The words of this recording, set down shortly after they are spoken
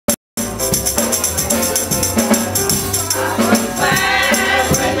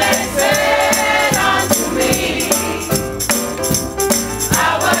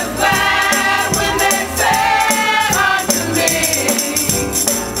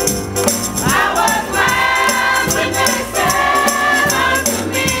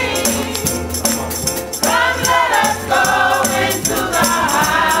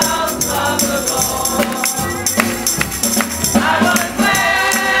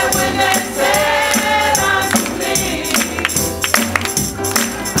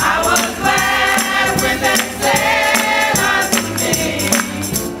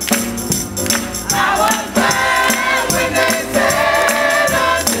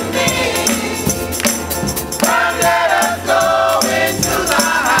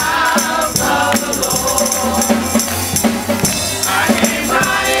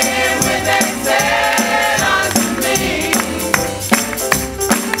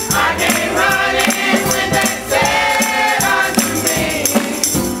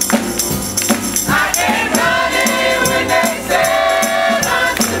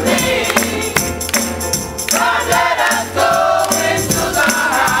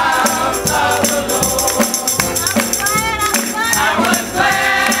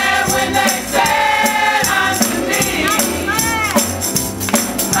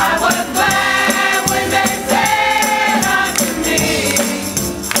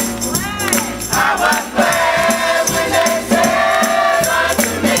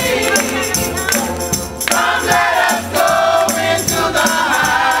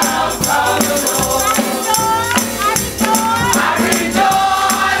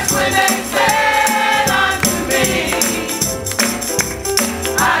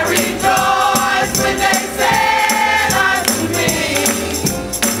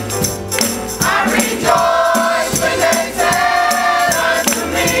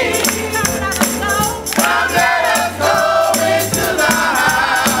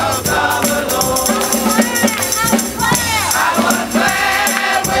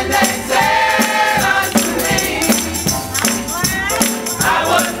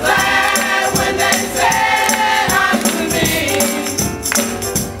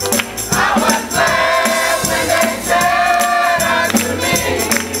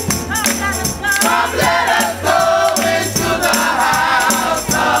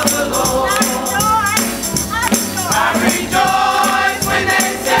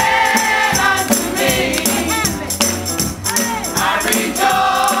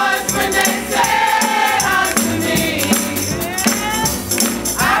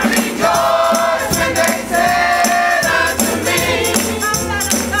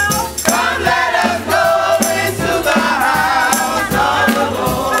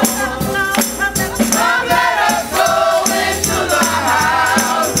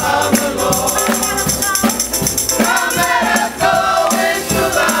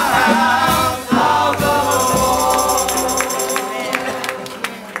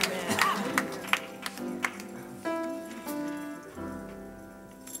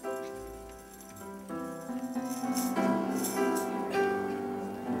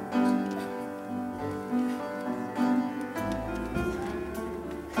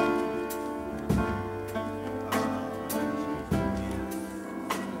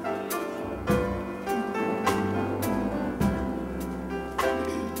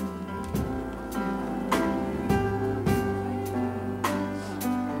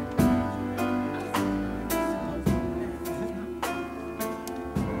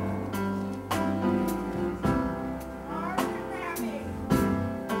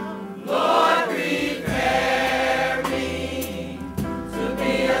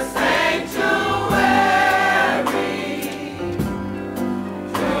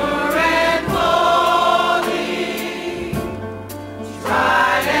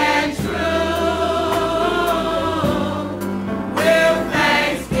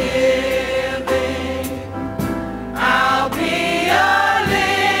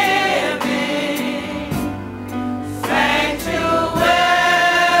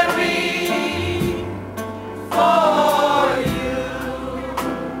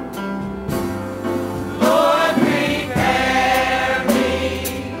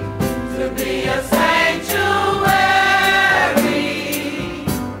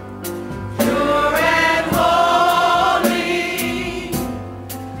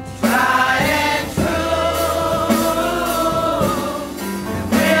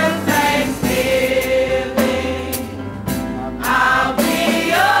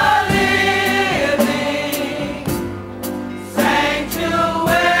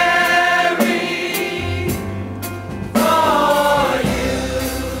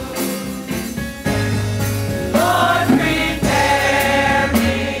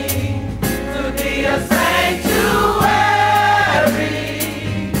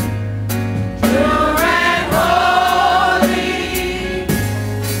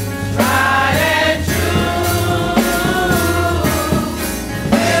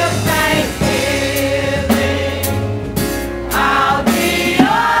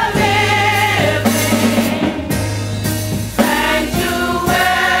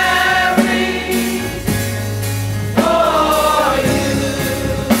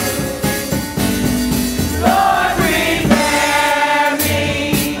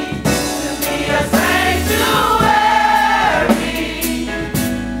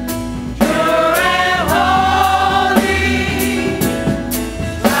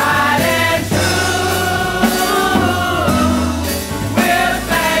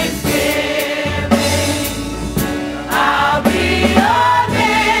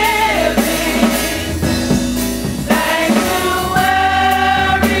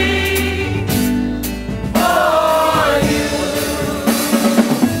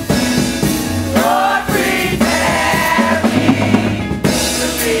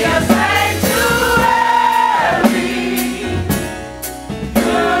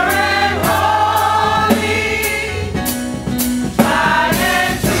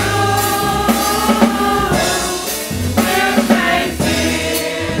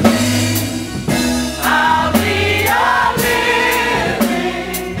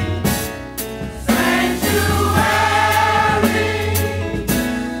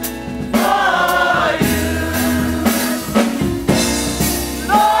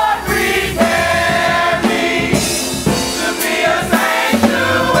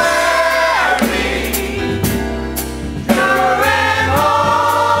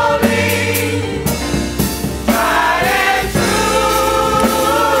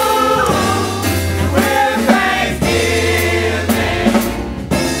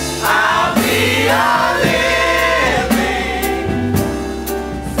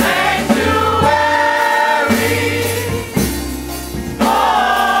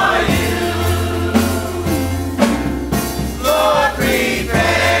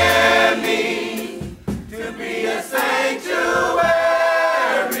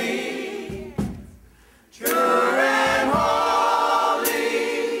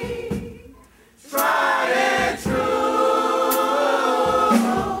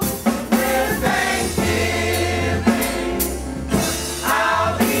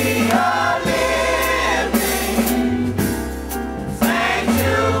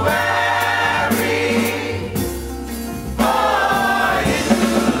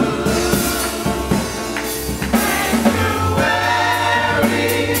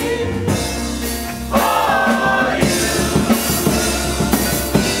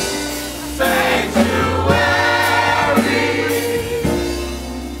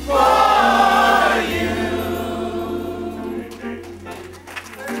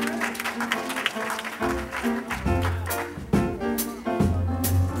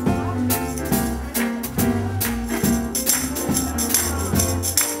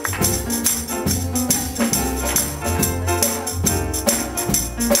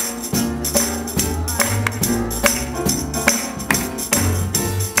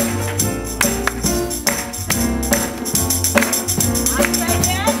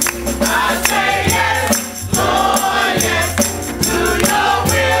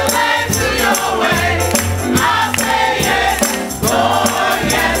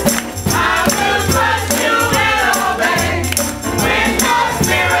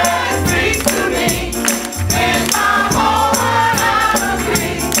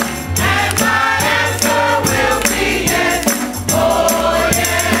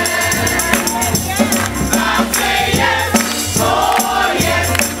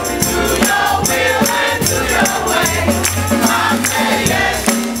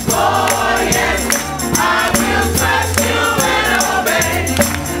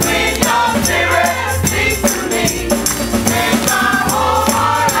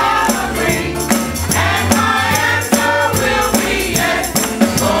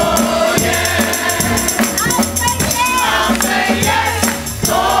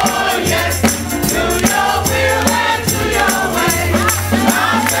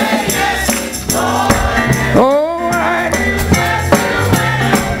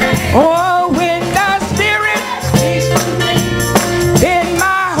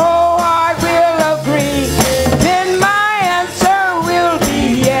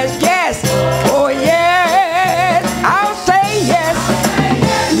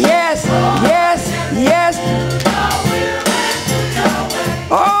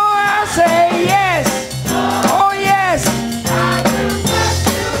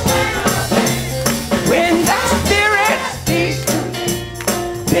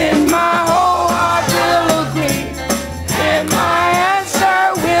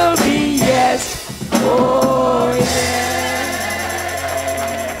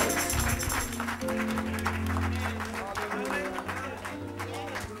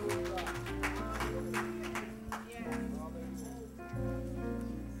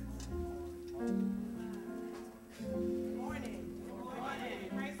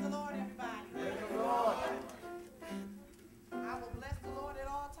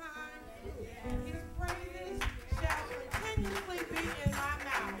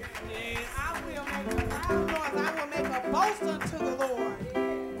trust unto the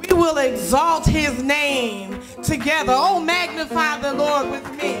Lord. We will exalt his name together. Oh, magnify the Lord with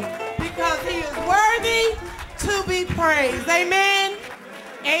me, because he is worthy to be praised. Amen.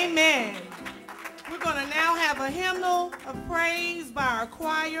 Amen. We're going to now have a hymnal of praise by our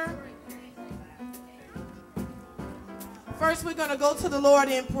choir. First, we're going to go to the Lord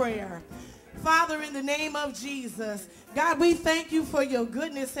in prayer. Father, in the name of Jesus, God, we thank you for your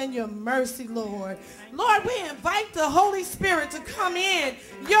goodness and your mercy, Lord. Lord, we invite the Holy Spirit to come in,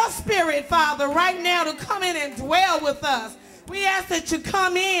 your spirit, Father, right now to come in and dwell with us. We ask that you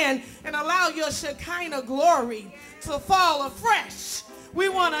come in and allow your Shekinah glory to fall afresh. We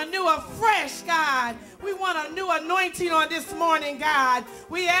want a new afresh, God. We want a new anointing on this morning, God.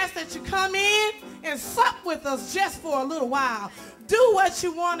 We ask that you come in and sup with us just for a little while. Do what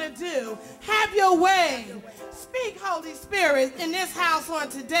you want to do. Have your way. Speak, Holy Spirit, in this house on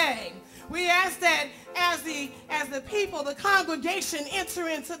today. We ask that as the people, the congregation enter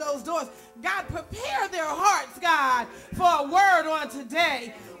into those doors, God, prepare their hearts, God, for a word on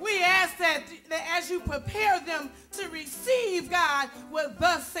today. We ask that as you prepare them to receive, God, what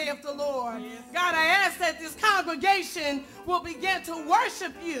thus saith the Lord. God, I ask that this congregation will begin to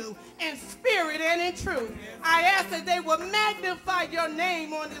worship you in spirit and in truth. I ask that they will magnify your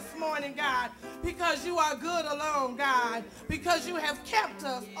name on this morning, God, because you are good alone, God, because you have kept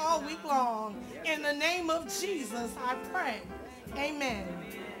us all week long. In the name of Jesus, I pray. Amen.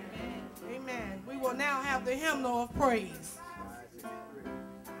 Amen. We will now have the hymnal of praise.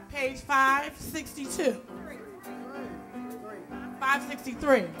 Page 562.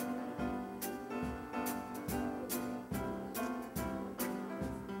 563.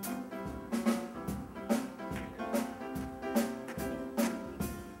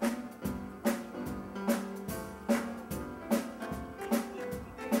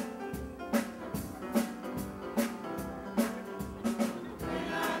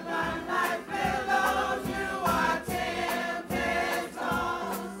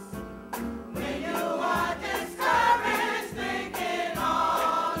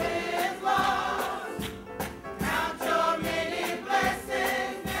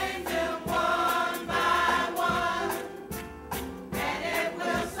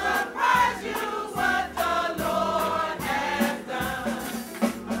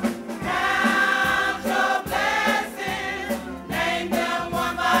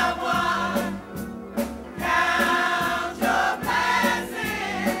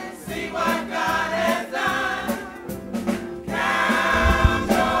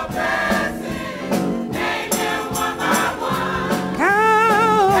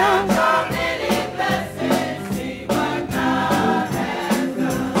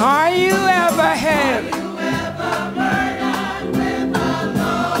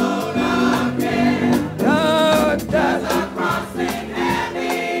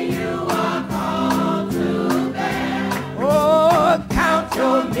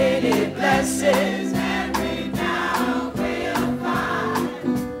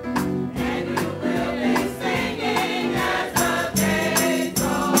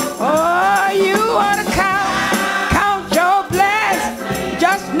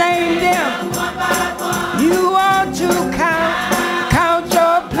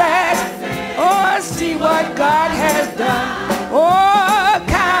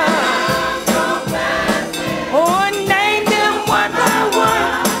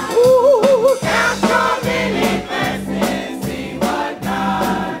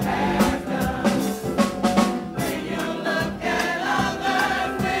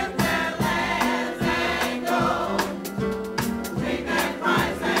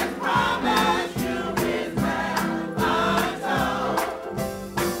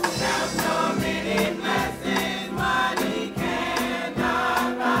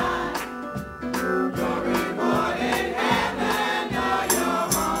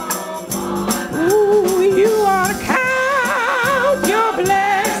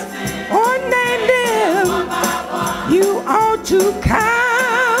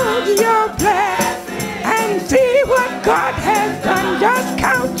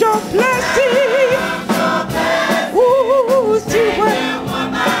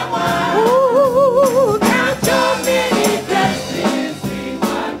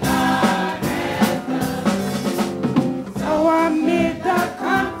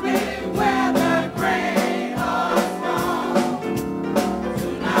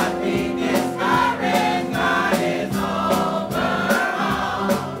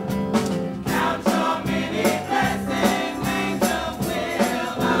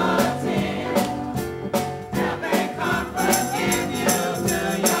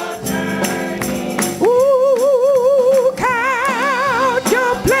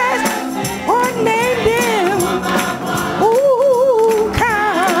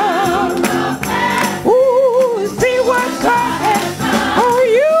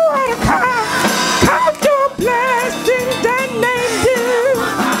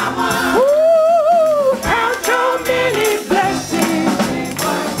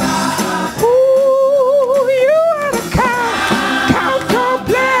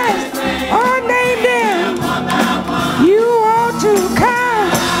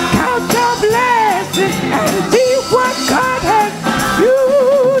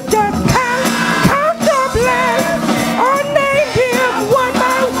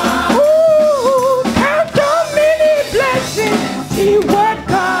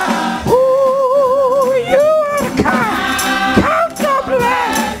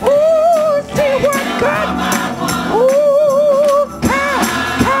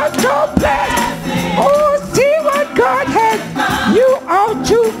 your blessing. Oh, see what God has. You ought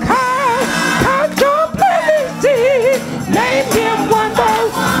to count your blessings. Name him one more.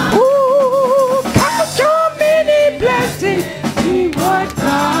 Ooh, count your many blessings. See what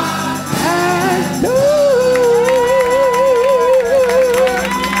God has done.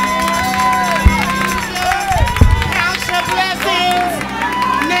 Count your blessings.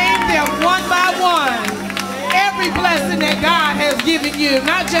 Name them one by one. Every blessing that God has given you,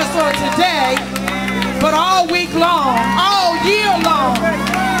 not just for today, but all week long, all year long.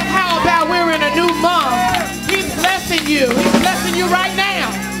 How about we're in a new month? He's blessing you. He's blessing you right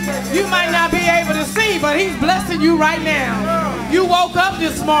now. You might not be able to see, but he's blessing you right now. You woke up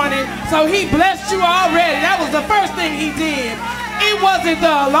this morning, so he blessed you already. That was the first thing he did. It wasn't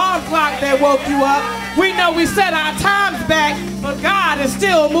the alarm clock that woke you up. We know we set our times back, but God is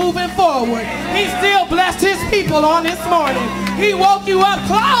still moving forward. He still blessed his people on this morning. He woke you up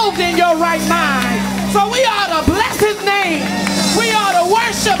clothed in your right mind. So we ought to bless his name. We ought to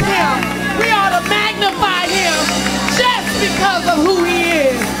worship him. We ought to magnify him just because of who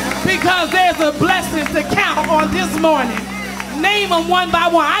he is. Because there's a blessing to count on this morning. Name them one by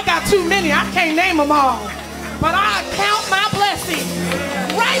one. I got too many. I can't name them all. But I count my blessings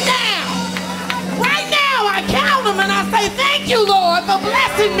right now. Right now I count them and I say, thank you, Lord, for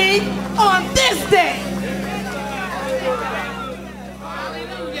blessing me on this day.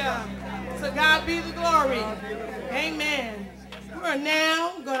 Hallelujah. To God be the glory. Amen. We're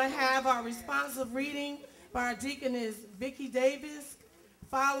now going to have our responsive reading by our deaconess, Vicki Davis.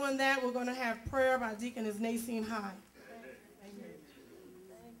 Following that, we're going to have prayer by Deaconess Nasine High.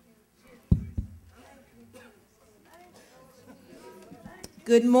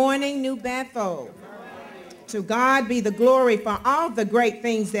 Good morning, New Bethel. To God be the glory for all the great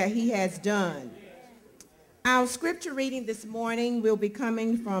things that he has done. Our scripture reading this morning will be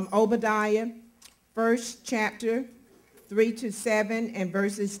coming from Obadiah, 1st chapter, 3-7, and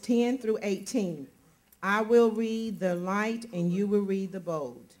verses 10 through 18. I will read the light and you will read the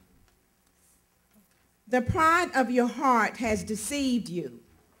bold. The pride of your heart has deceived you.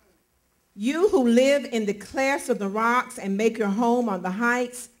 You who live in the clefts of the rocks and make your home on the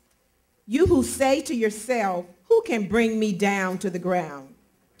heights, you who say to yourself, who can bring me down to the ground?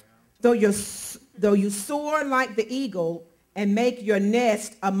 Though you soar like the eagle and make your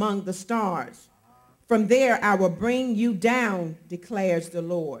nest among the stars, from there I will bring you down, declares the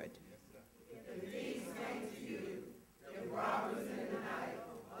Lord.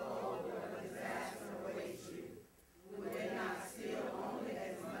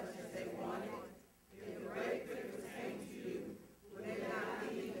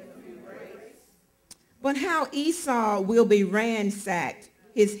 But how Esau will be ransacked,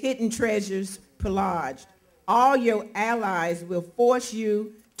 his hidden treasures pillaged. All your allies will force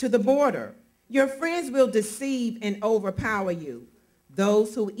you to the border. Your friends will deceive and overpower you.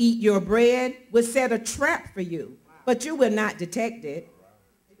 Those who eat your bread will set a trap for you, but you will not detect it.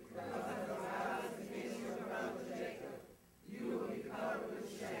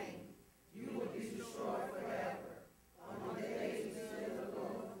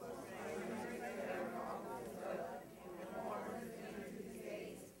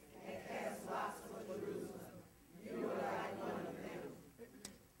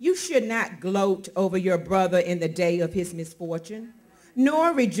 You should not gloat over your brother in the day of his misfortune,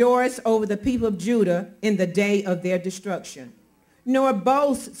 nor rejoice over the people of Judah in the day of their destruction, nor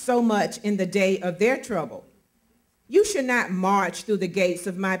boast so much in the day of their trouble. You should not march through the gates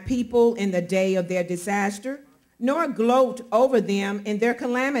of my people in the day of their disaster, nor gloat over them in their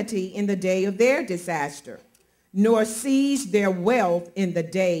calamity in the day of their disaster, nor seize their wealth in the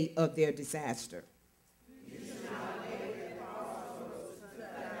day of their disaster.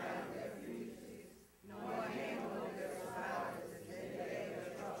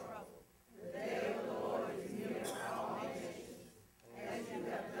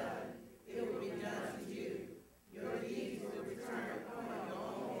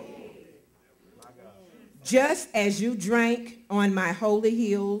 Just as you drank on my holy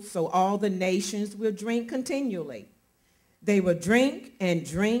hills, so all the nations will drink continually. They will drink and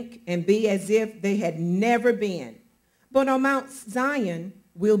be as if they had never been. But on Mount Zion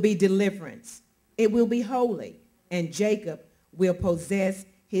will be deliverance. It will be holy, and Jacob will possess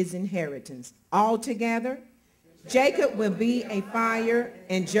his inheritance. Altogether, Jacob will be a fire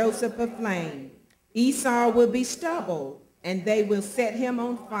and Joseph a flame. Esau will be stubble, and they will set him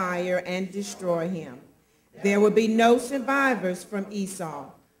on fire and destroy him. There will be no survivors from Esau.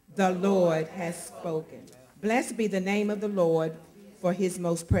 The Lord has spoken. Blessed be the name of the Lord for his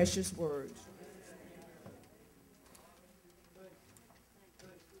most precious words.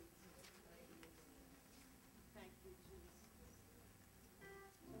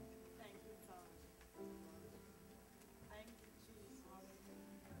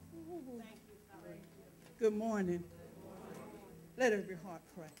 Good morning. Let every heart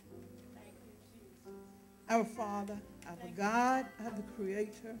pray. Our Father, our God, our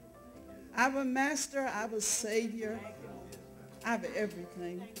Creator, our Master, our Savior, our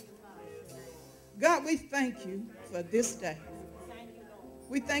everything. God, we thank you for this day.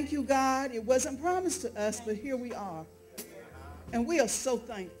 We thank you, God. It wasn't promised to us, but here we are. And we are so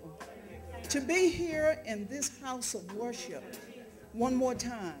thankful to be here in this house of worship one more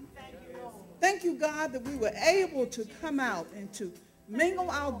time. Thank you, God, that we were able to come out and to mingle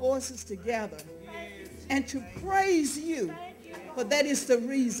our voices together and to praise you, for that is the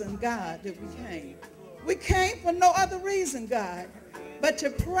reason, God, that we came. We came for no other reason, God, but to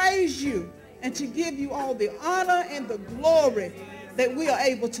praise you and to give you all the honor and the glory that we are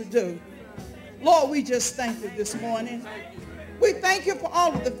able to do. Lord, we just thank you this morning. We thank you for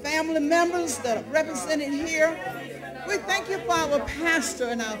all of the family members that are represented here. We thank you for our pastor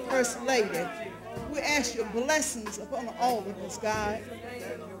and our first lady. We ask your blessings upon all of us, God.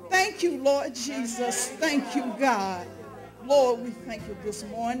 Thank you, Lord Jesus. Thank you, God. Lord, we thank you this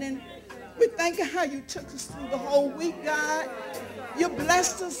morning. We thank you how you took us through the whole week, God. You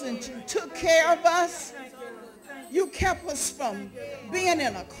blessed us and you took care of us. You kept us from being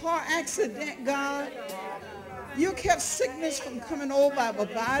in a car accident, God. You kept sickness from coming over our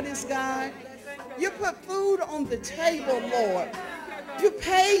bodies, God. You put food on the table, Lord. You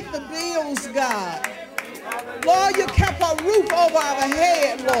paid the bills, God. Lord, you kept a roof over our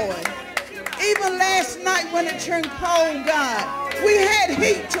head, Lord. Even last night when it turned cold, God, we had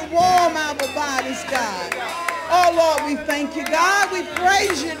heat to warm our bodies, God. Oh, Lord, we thank you, God. We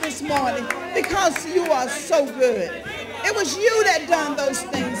praise you this morning because you are so good. It was you that done those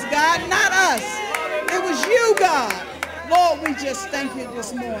things, God, not us. It was you, God. Lord, we just thank you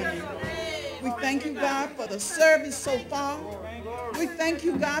this morning. We thank you, God, for the service so far. We thank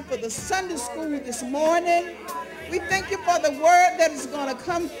you, God, for the Sunday school this morning. We thank you for the word that is going to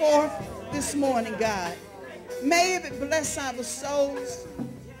come forth this morning, God. May it bless our souls.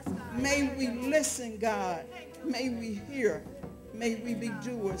 May we listen, God. May we hear. May we be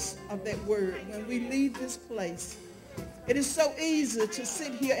doers of that word when we leave this place. It is so easy to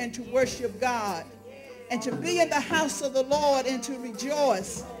sit here and to worship God and to be in the house of the Lord and to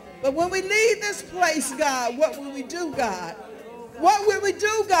rejoice. But when we leave this place, God, what will we do, God? What will we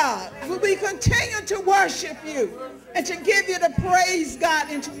do, God? Will we continue to worship you and to give you the praise,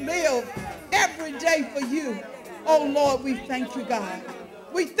 God, and to live every day for you? Oh, Lord, we thank you, God.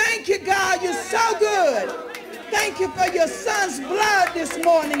 We thank you, God. You're so good. Thank you for your son's blood this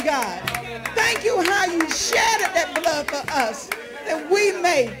morning, God. Thank you how you shedded that blood for us that we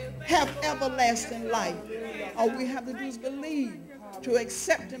may have everlasting life. All we have to do is believe, to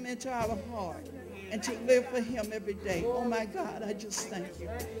accept him into our heart and to live for him every day. Oh, my God, I just thank you.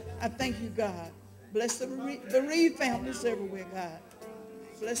 I thank you, God. Bless the bereaved families everywhere, God.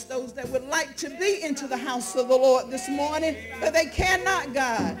 Bless those that would like to be into the house of the Lord this morning, but they cannot,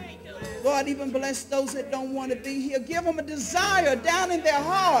 God. Lord, even bless those that don't want to be here. Give them a desire down in their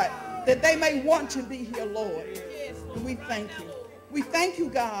heart that they may want to be here, Lord. And we thank you. We thank you,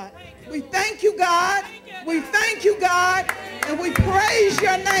 God. We thank you, God. We thank you, God. And we praise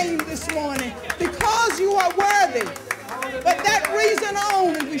your name this morning because you are worthy. But that reason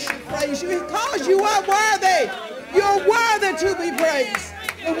only we should praise you, because you are worthy. You're worthy to be praised.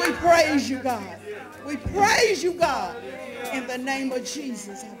 And we praise you, God. We praise you, God. In the name of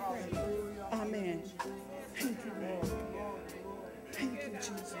Jesus, I pray. Amen. Thank you, Lord. Thank you,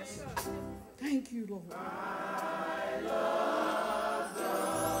 Jesus. Thank you, Lord.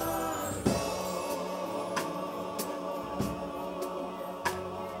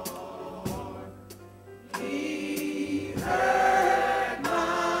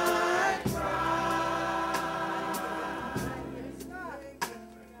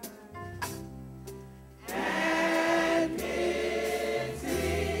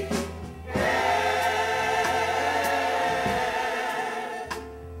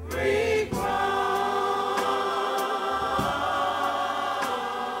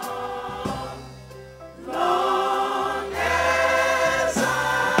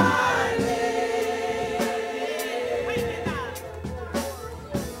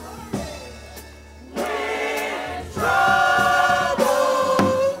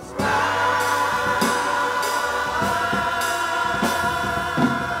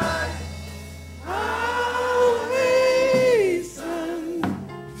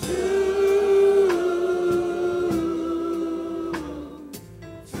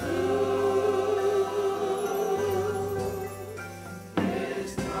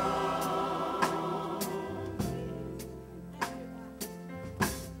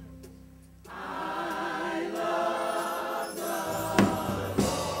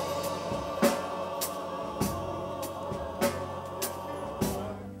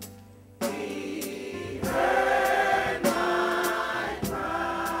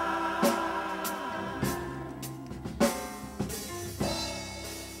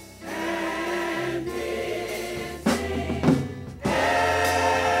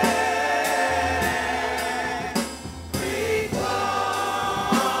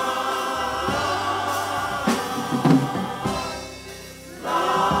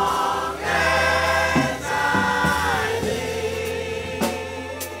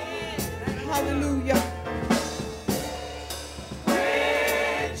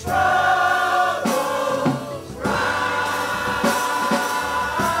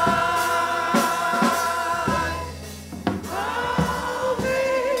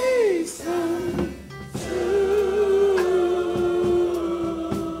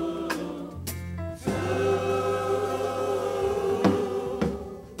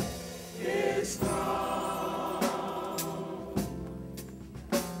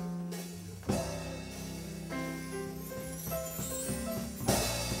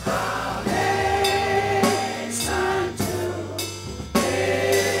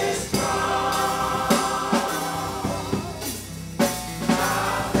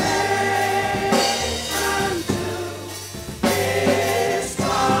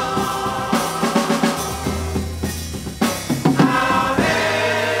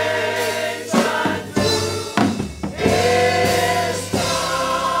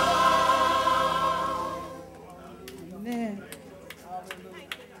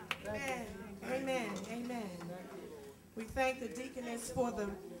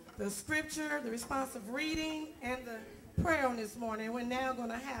 the scripture, the responsive reading, and the prayer on this morning. We're now going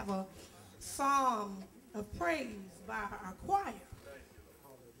to have a psalm of praise by our choir.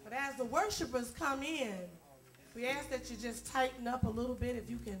 But as the worshipers come in, we ask that you just tighten up a little bit. If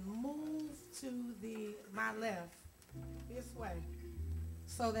you can move to my left, this way,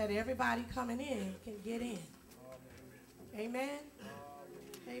 so that everybody coming in can get in. Amen?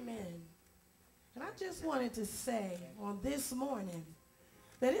 Amen. And I just wanted to say on this morning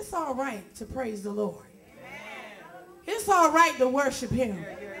that it's all right to praise the Lord. It's all right to worship him.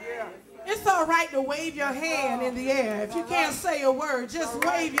 It's all right to wave your hand in the air. If you can't say a word, just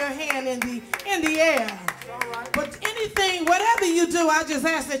wave your hand in the air. But anything, whatever you do, I just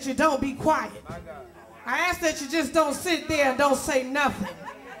ask that you don't be quiet. I ask that you just don't sit there and don't say nothing.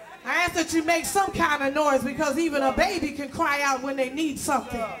 I ask that you make some kind of noise, because even a baby can cry out when they need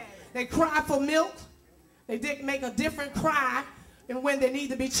something. They cry for milk. They make a different cry when they need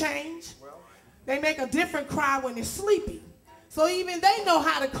to be changed. They make a different cry when they're sleepy. So even they know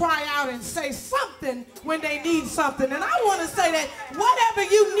how to cry out and say something when they need something. And I want to say that whatever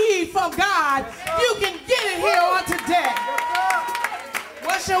you need from God, you can get it here on today.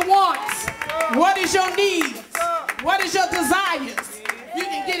 What's your wants? What is your needs? What is your desires? You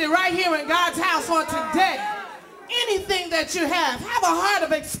can get it right here in God's house on today. Anything that you have a heart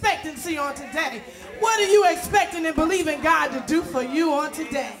of expectancy on today. What are you expecting and believing God to do for you on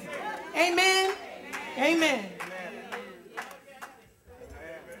today? Amen. Amen.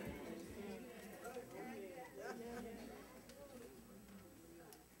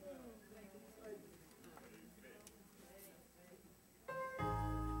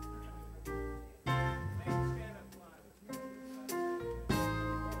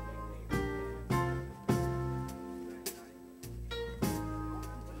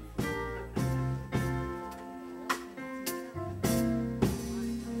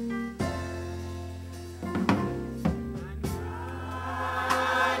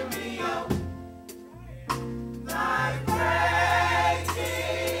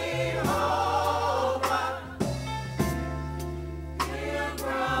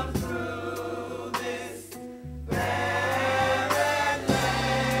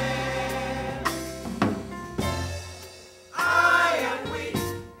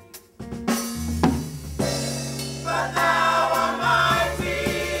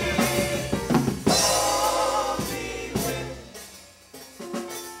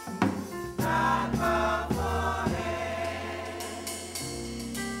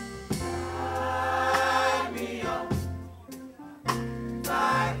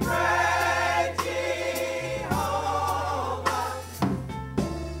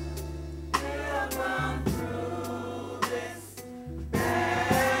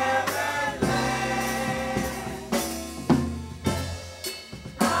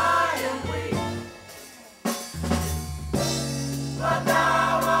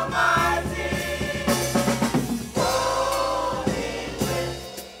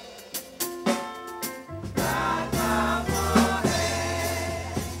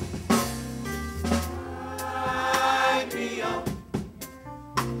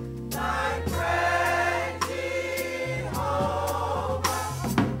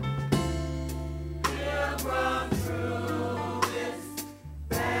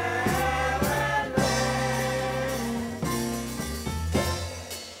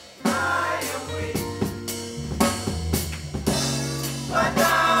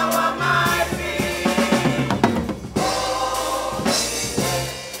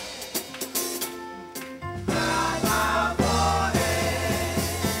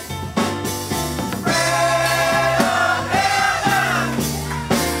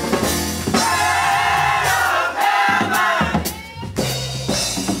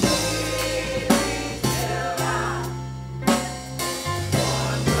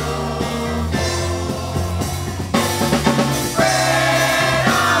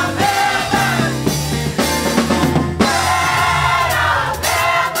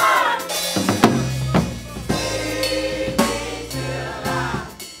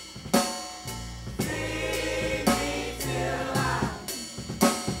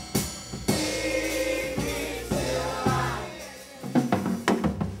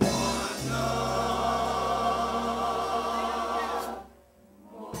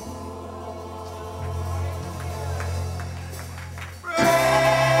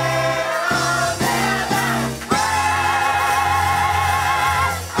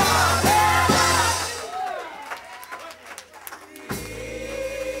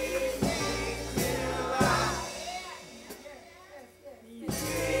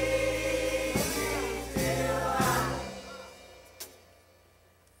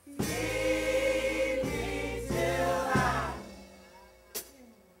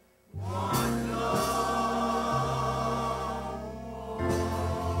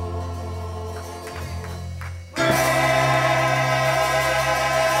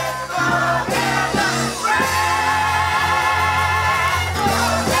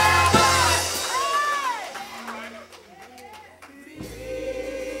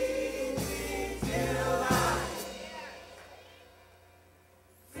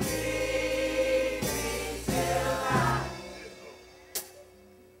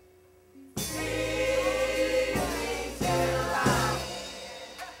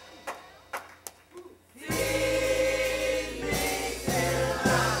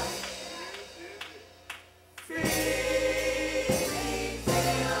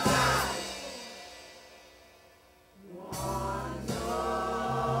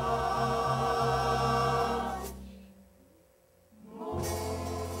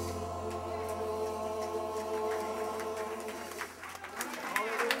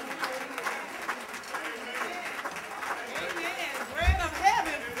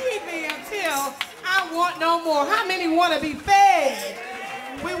 more. How many want to be fed?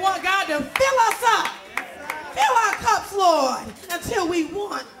 We want God to fill us up. Fill our cups, Lord, until we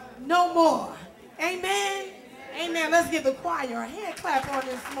want no more. Amen. Amen. Let's give the choir a hand clap on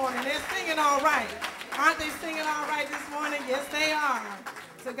this morning. They're singing all right. Aren't they singing all right this morning? Yes, they are.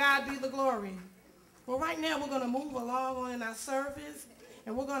 To God be the glory. Well, right now we're going to move along on in our service,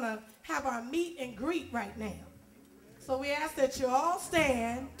 and we're going to have our meet and greet right now. So we ask that you all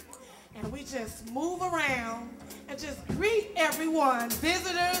stand, and we just move around and just greet everyone,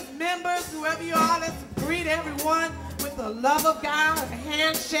 visitors, members, whoever you are. Let's greet everyone with the love of God, a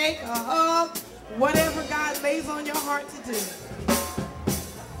handshake, a hug, whatever God lays on your heart to do.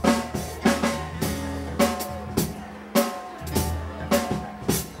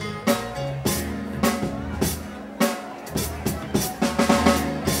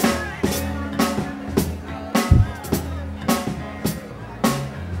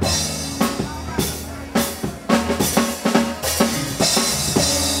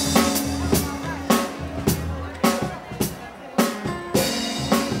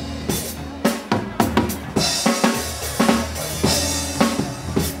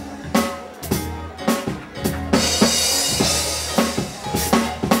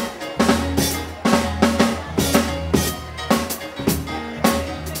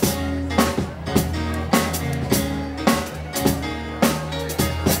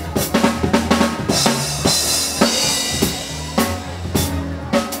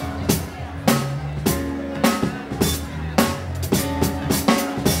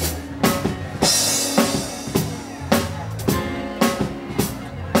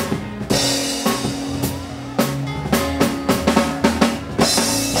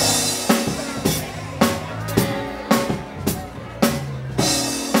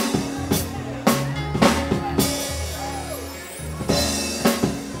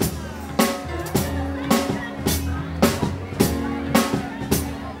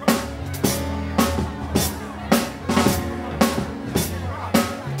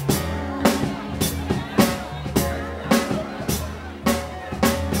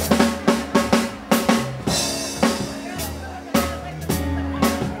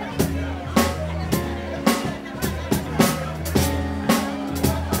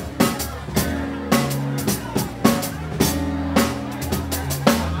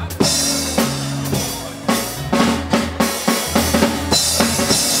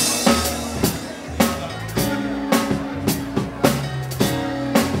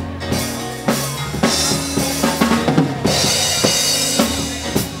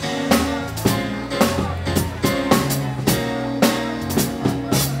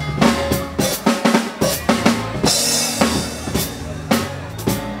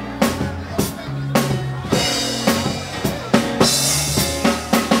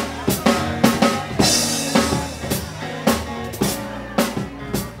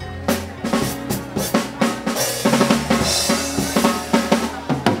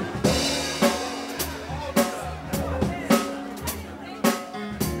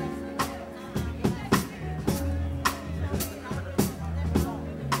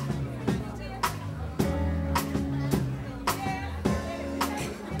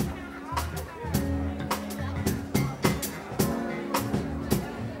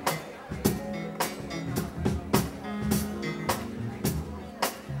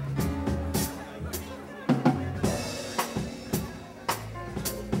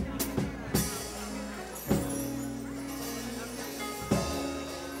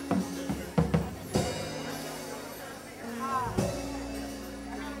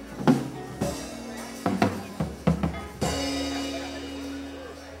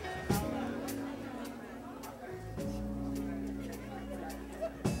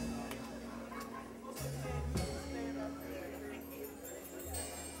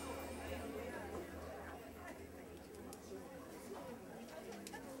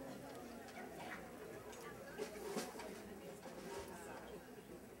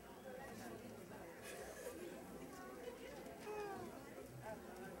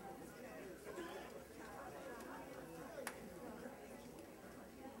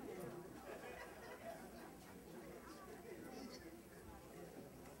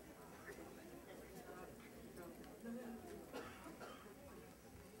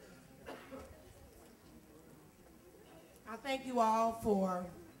 I thank you all for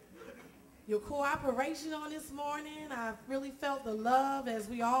your cooperation on this morning. I really felt the love as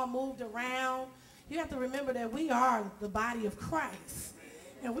we all moved around. You have to remember that we are the body of Christ,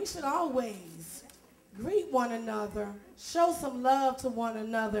 and we should always greet one another, show some love to one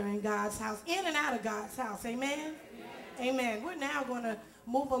another in God's house, in and out of God's house. Amen? Amen. We're now going to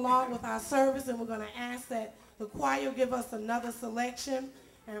move along with our service, and we're going to ask that The choir will give us another selection.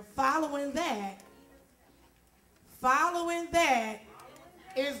 And following that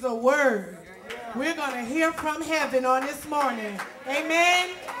is the word. We're going to hear from heaven on this morning.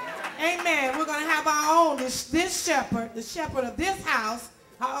 Amen. Amen. We're going to have our own, this shepherd, the shepherd of this house,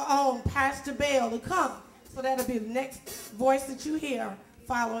 our own Pastor Bell to come. So that'll be the next voice that you hear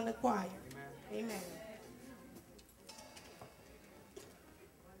following the choir. Amen.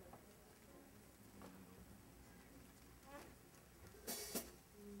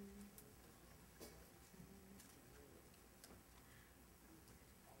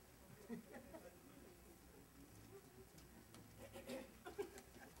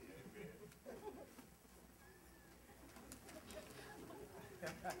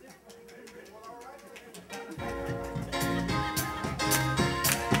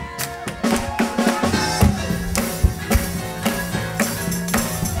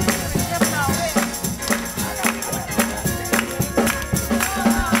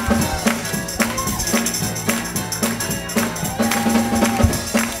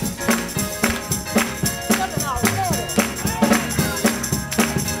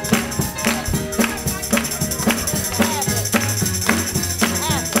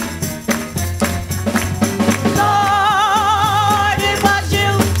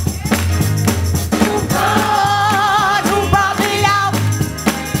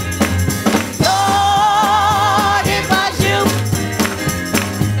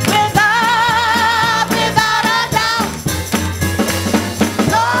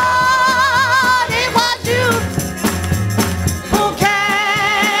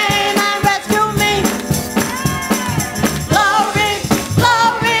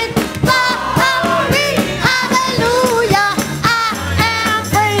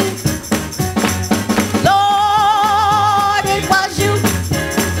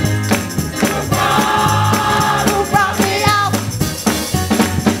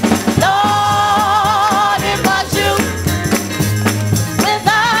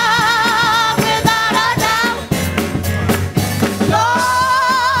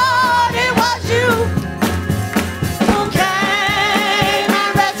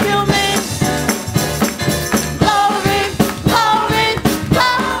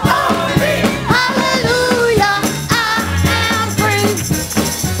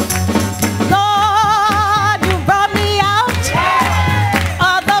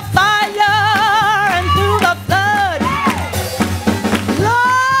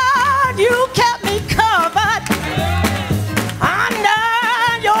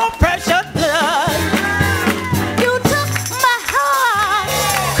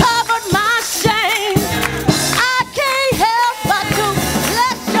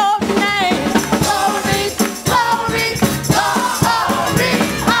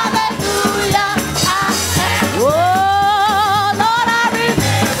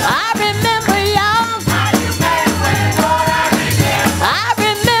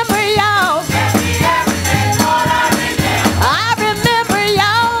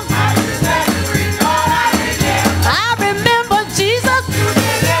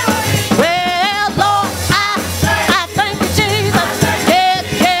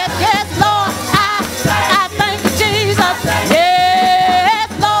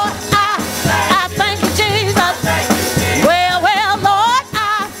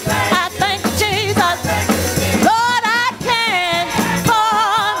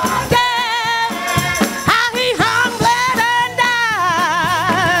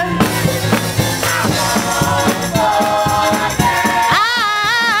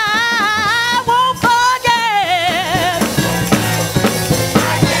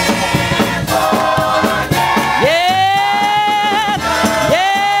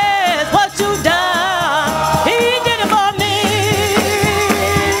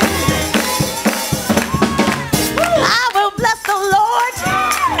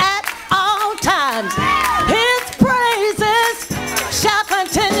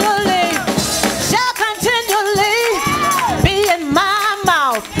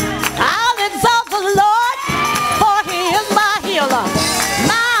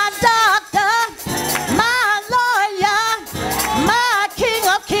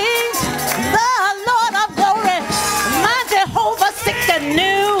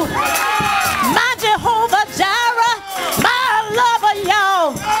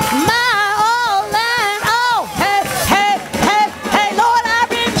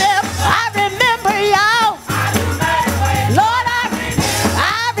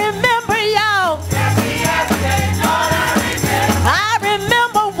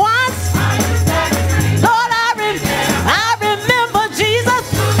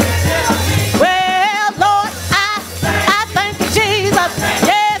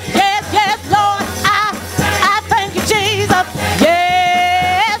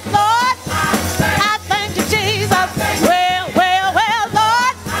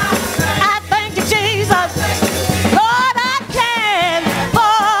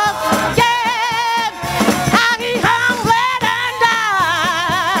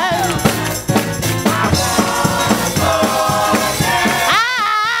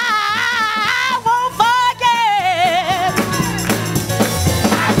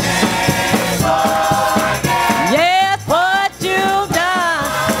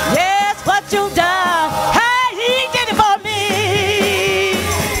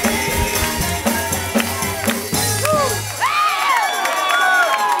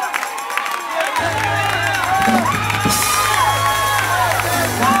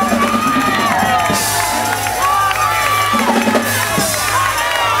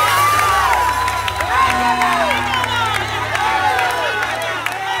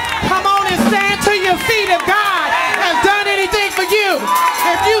 and stand to your feet if God has done anything for you.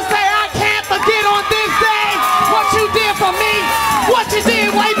 If you say, I can't forget on this day what you did for me, what you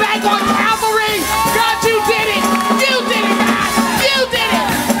did way back on Calvary. God, you did it. You did it, God. You did it.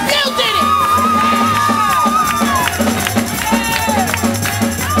 You did it.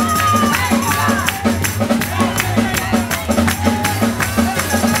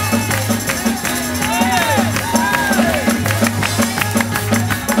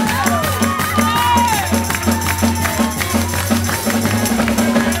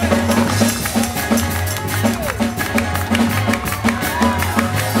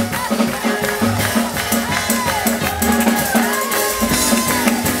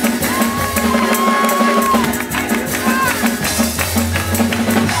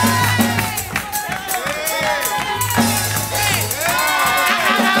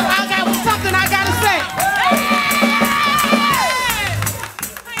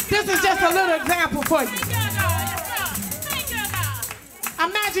 For you.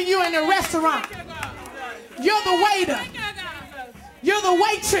 Imagine you in a restaurant. You're the waiter. You're the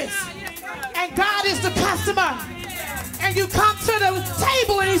waitress. And God is the customer. And you come to the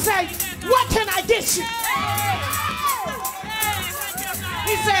table and he says, what can I get you?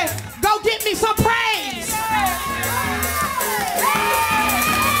 He says, go get me some praise.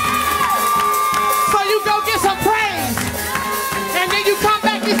 So you go get some praise. And then you come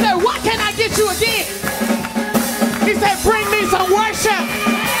back and he said, what can I get you again? He said, bring me some worship.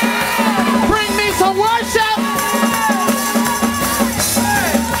 Bring me some worship.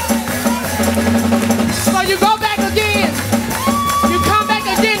 So you go back again. You come back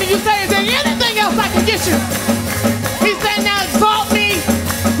again and you say, is there anything else I can get you? He said, now exalt me,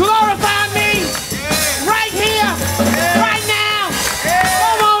 glorify me, right here, right now.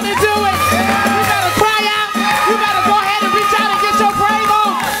 Come on and do it. You better cry out. You better go ahead and reach out and get your praise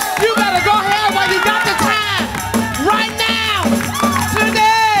on. You better go ahead while you got the time. Right now,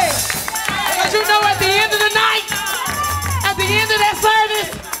 today. Because you know at the end of the night, at the end of that service,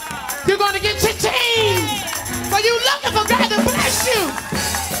 you're going to get cha-ching. So you looking for God to bless you.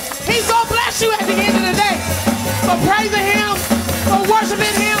 He's going to bless you at the end of the day. For praising him, for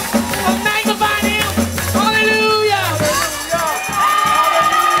worshiping him, for magnifying him. Hallelujah.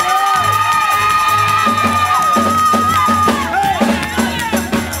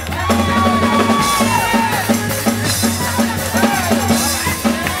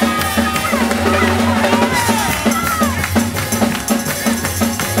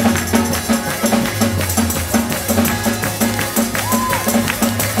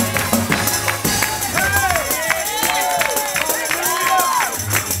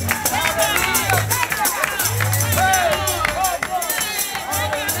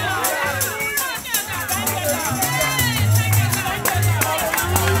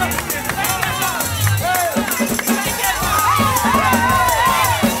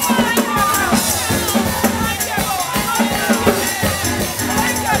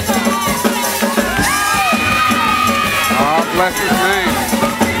 Bless his name.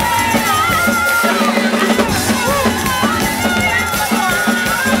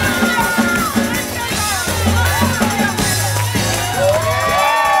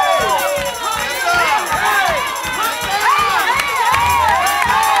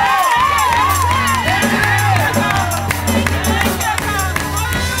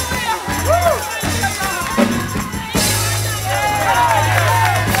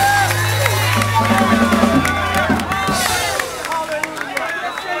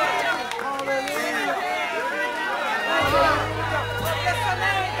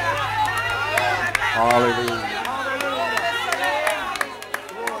 Hallelujah.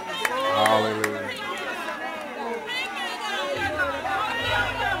 Hallelujah.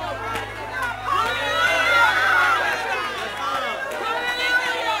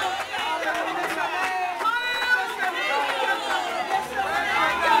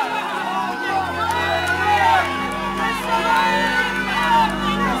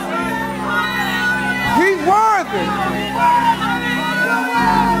 He's worthy.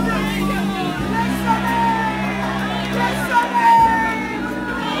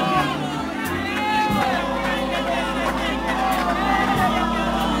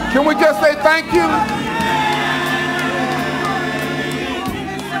 Can we just say thank you?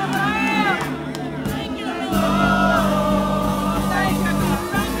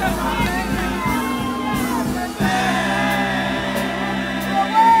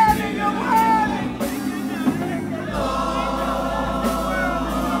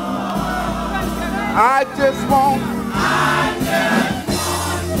 I just want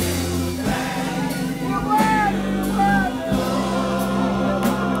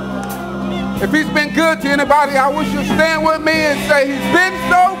If he's been good to anybody, I wish you'd stand with me and say, he's been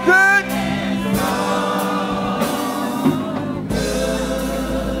so good.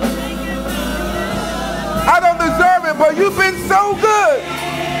 I don't deserve it, but you've been so good.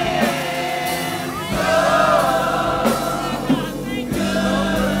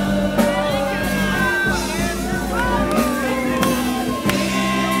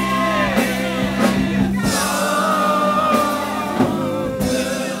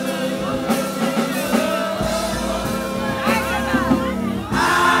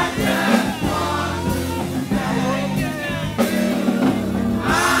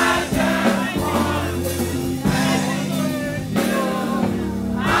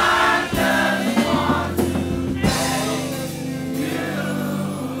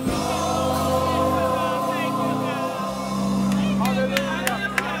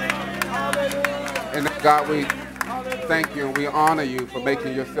 God, we thank you and we honor you for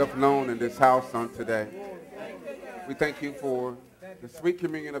making yourself known in this house on today. We thank you for the sweet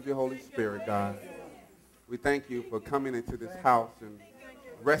communion of your Holy Spirit, God. We thank you for coming into this house and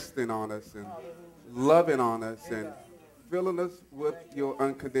resting on us and loving on us and filling us with your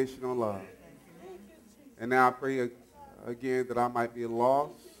unconditional love. And now I pray again that I might be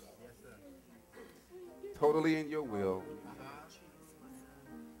lost totally in your will.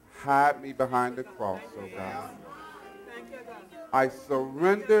 Hide me behind the cross, oh God. I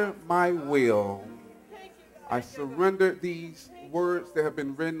surrender my will. I surrender these words that have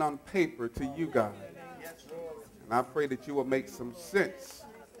been written on paper to you, God. And I pray that you will make some sense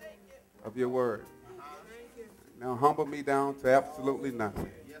of your word. Now humble me down to absolutely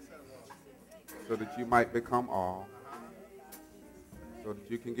nothing so that you might become all, so that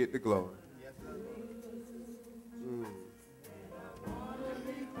you can get the glory.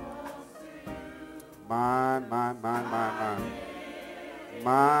 My.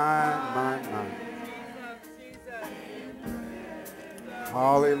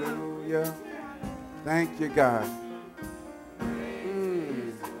 Hallelujah. Thank you, God.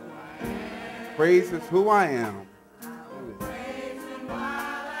 Praise is who I am.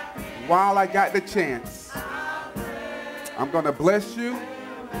 While I got the chance, I'm going to bless you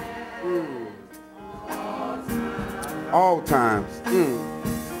all times.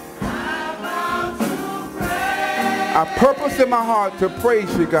 I purpose in my heart to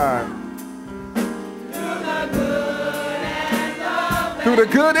praise you, God. Through the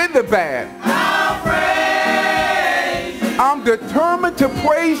good and the bad. I'm determined to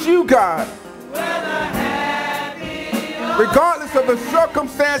praise you, God. Regardless of the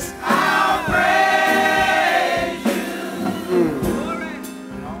circumstance, I'll praise you.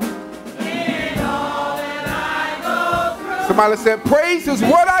 In all that I go through. Somebody said, praise is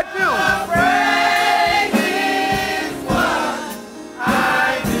what I do.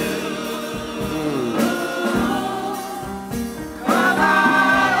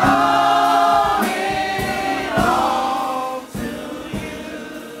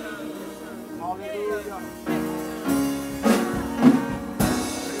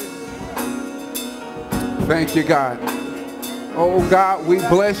 Thank you, God. Oh, God, we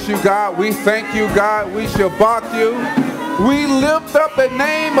bless you, God. We thank you, God. We shabbat you. We lift up the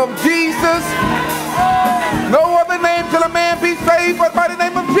name of Jesus. No other name till a man be saved but by the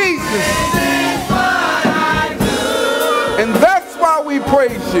name of Jesus. And that's why we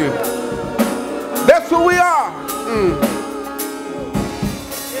praise you. That's who we are.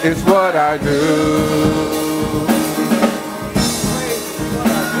 It's what I do.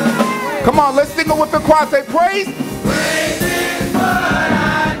 Come on, let's sing it with the choir. Say, praise. Praise is what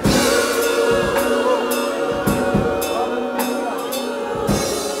I do.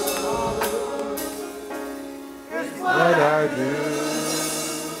 It's what I do.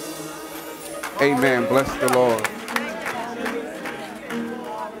 Amen. Bless the Lord.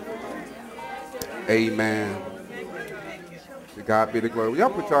 Amen. To God be the glory. Will y'all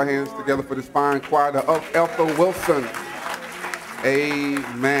put your hands together for the inspiring choir of Ethel Wilson.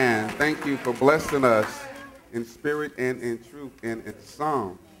 Amen. Thank you for blessing us in spirit and in truth and in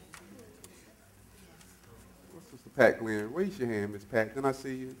song. What's Sister Pat Glenn? Raise your hand, Miss Pat. Didn't I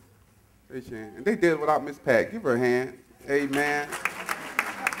see you? Raise your hand. And they did it without Miss Pat. Give her a hand. Amen.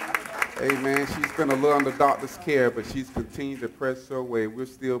 Amen. She's been a little under doctor's care, but she's continued to press her way. We're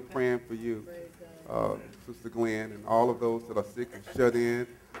still praying for you, Sister Glenn, and all of those that are sick and shut in.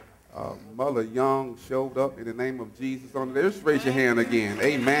 Mother Young showed up in the name of Jesus on there. Just raise your hand again.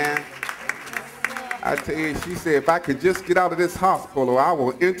 Amen. I tell you, she said, if I could just get out of this hospital, I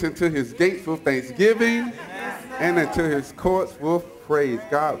will enter into his gates with thanksgiving and into his courts with praise.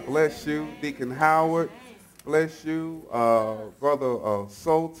 God bless you, Deacon Howard. Bless you. Brother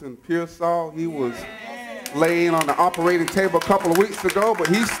Sultan Pearsall, he was laying on the operating table a couple of weeks ago, but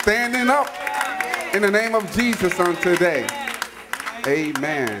he's standing up in the name of Jesus on today.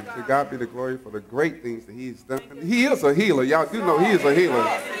 Amen. To God be the glory for the great things that he's done. He is a healer. Y'all do know he is a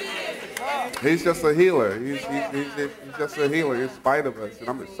healer. He's just a healer. He's just a healer in spite of us, and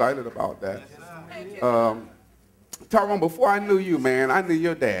I'm excited about that. Tyrone, before I knew you, man, I knew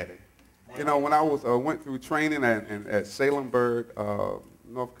your daddy. You know, when I went through training at Salemburg,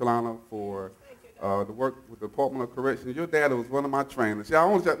 North Carolina for the work with the Department of Corrections, your daddy was one of my trainers. Yeah, I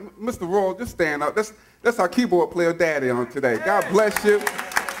want you, Mr. Royal, just stand up. That's our keyboard player daddy on today. God bless you.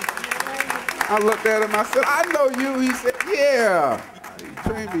 I looked at him, I said, I know you. He said, yeah. He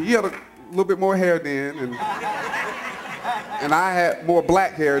trained me. He had a little bit more hair then, and I had more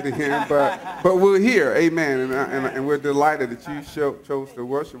black hair than him, but we're here, amen, and we're delighted that you chose to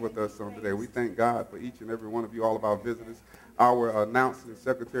worship with us on today. We thank God for each and every one of you, all of our visitors. Our announcing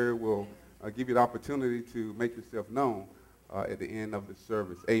secretary will give you the opportunity to make yourself known at the end of the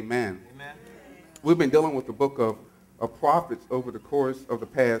service. Amen. Amen. We've been dealing with the book of prophets over the course of the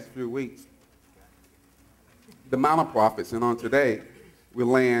past few weeks. The Mount of Prophets, and on today, we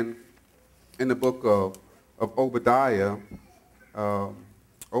land in the book of Obadiah.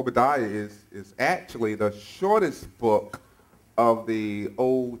 Obadiah is actually the shortest book of the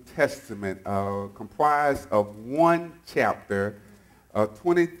Old Testament, comprised of one chapter,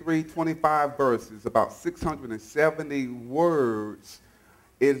 25 verses, about 670 words.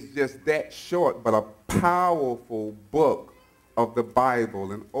 It's just that short, but a powerful book of the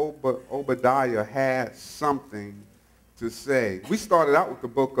Bible. And Obadiah had something to say. We started out with the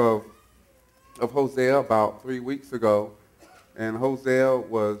book of Hosea about 3 weeks ago. And Hosea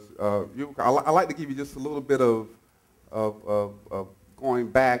was, I like to give you just a little bit of going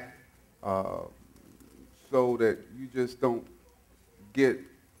back so that you just don't get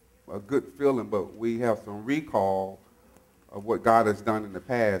a good feeling, but we have some recall of what God has done in the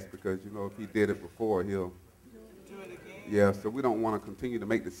past, because, you know, if he did it before, he'll do it again. Yeah, so we don't want to continue to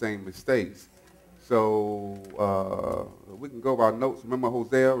make the same mistakes. So we can go by our notes. Remember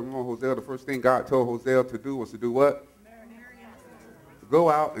Hosea? The first thing God told Hosea to do was to do what? Go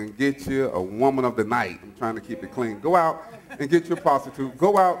out and get you a woman of the night. I'm trying to keep it clean. Go out and get you a prostitute.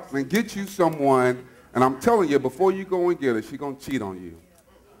 Go out and get you someone, and I'm telling you, before you go and get her, she's going to cheat on you.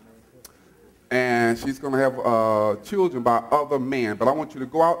 And she's going to have children by other men. But I want you to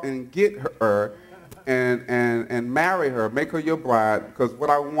go out and get her and marry her, make her your bride, because what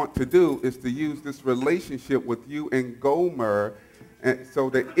I want to do is to use this relationship with you and Gomer, and so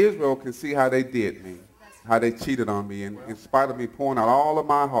that Israel can see how they did me, how they cheated on me. And in spite of me pouring out all of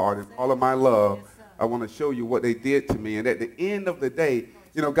my heart and all of my love, I want to show you what they did to me. And at the end of the day,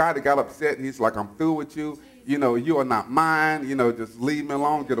 you know, God got upset. He's like, I'm through with you. You know, you are not mine. You know, just leave me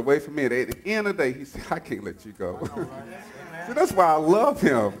alone. Get away from me. And at the end of the day, he said, I can't let you go. So that's why I love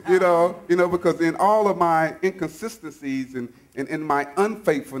him, you know, because in all of my inconsistencies and in my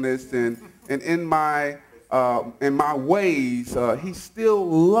unfaithfulness and in my ways, he still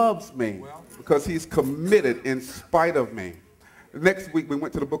loves me because he's committed in spite of me. Next week, we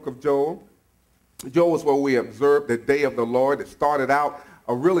went to the book of Joel. Joel is where we observed the day of the Lord. It started out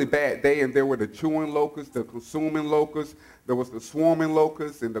a really bad day, and there were the chewing locusts, the consuming locusts, there was the swarming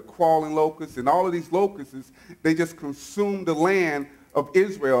locusts and the crawling locusts, and all of these locusts, they just consumed the land of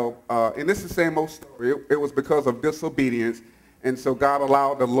Israel. And this is the same old story. It was because of disobedience, and so God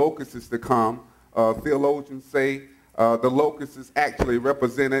allowed the locusts to come. Theologians say the locusts actually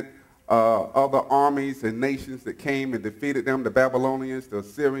represented other armies and nations that came and defeated them, the Babylonians, the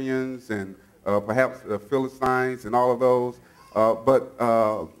Assyrians, and perhaps the Philistines and all of those. But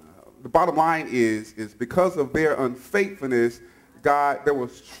the bottom line is because of their unfaithfulness, there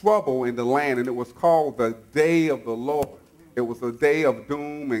was trouble in the land, and it was called the day of the Lord. It was a day of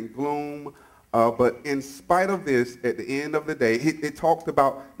doom and gloom. But in spite of this, at the end of the day, it talked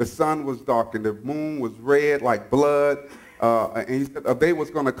about the sun was dark and the moon was red like blood. And he said a day was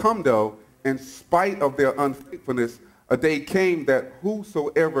going to come, though, in spite of their unfaithfulness, a day came that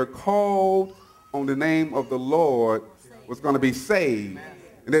whosoever called on the name of the Lord was going to be saved.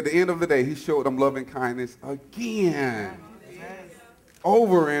 And at the end of the day, he showed them loving kindness again.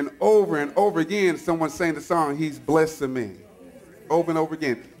 Over and over and over again, someone sang the song, he's blessing me. Over and over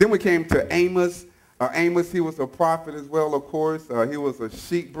again. Then we came to Amos. Amos, he was a prophet as well, of course. He was a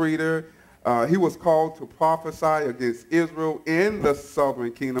sheep breeder. He was called to prophesy against Israel in the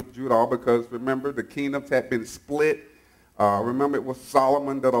southern kingdom of Judah, because remember, the kingdoms had been split. Remember, it was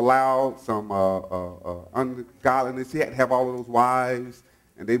Solomon that allowed some ungodliness. He had to have all of those wives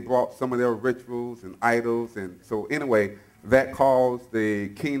and they brought some of their rituals and idols. And so anyway, that caused the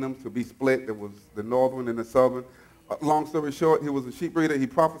kingdoms to be split. There was the northern and the southern. Long story short, he was a sheep breeder. He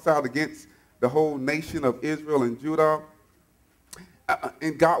prophesied against the whole nation of Israel and Judah.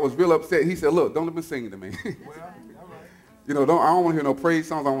 And God was real upset. He said, look, don't even sing to me. You know, I don't want to hear no praise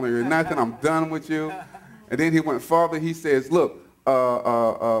songs. I don't want to hear nothing. I'm done with you. And then he went farther. He says, look,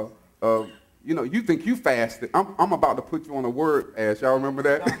 you know, you think you fasted. I'm about to put you on a word, Ash. Y'all remember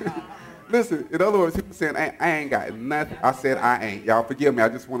that? Listen, in other words, he was saying, I ain't got nothing. I said, I ain't. Y'all forgive me. I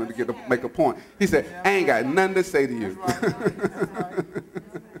just wanted to make a point. He said, I ain't got nothing to say to you.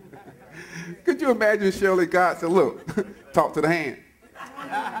 Could you imagine, Shirley, God said, look, talk to the hand.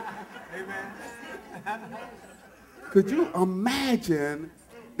 Could you imagine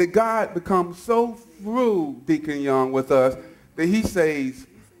that God becomes so through, Deacon Young, with us that he says,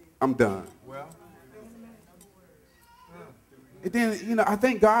 I'm done. And then, you know, I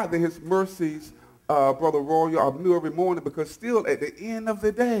thank God that his mercies, Brother Royal, are new every morning, because still at the end of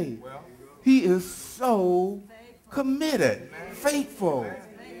the day, he is so committed, faithful,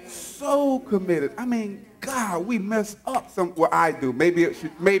 so committed. I mean, God, we mess up well, I do. Maybe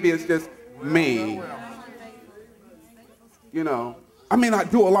it's just me. You know, I mean, I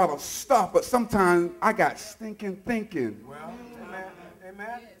do a lot of stuff, but sometimes I got stinking thinking.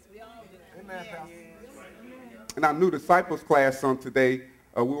 Amen. In our new disciples class on today,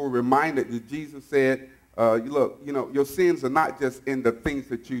 we were reminded that Jesus said, look, you know, your sins are not just in the things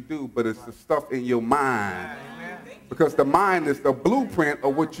that you do, but it's the stuff in your mind. Because the mind is the blueprint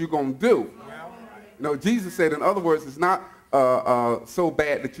of what you're going to do. You know, Jesus said, in other words, it's not so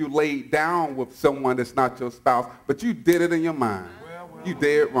bad that you laid down with someone that's not your spouse, but you did it in your mind. You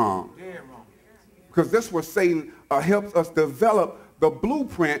did wrong. Because that's where Satan helps us develop the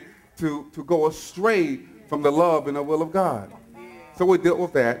blueprint to go astray from the love and the will of God. So we dealt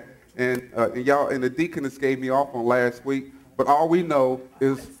with that. And y'all, and the deaconess gave me off on last week, but all we know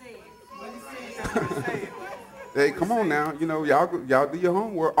is... Hey, come on now. You know, y'all do your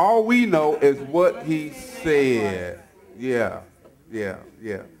homework. All we know is what he said. Yeah.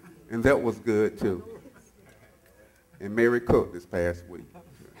 And that was good, too. And Mary cooked this past week.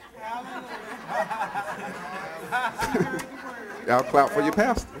 Y'all clap for your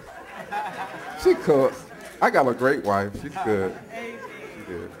pastor. She cooks. I got a great wife. She's good.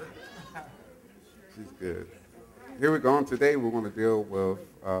 She's good. Here we go. And today we're going to deal with...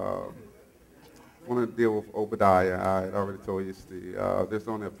 Obadiah. I had already told you there's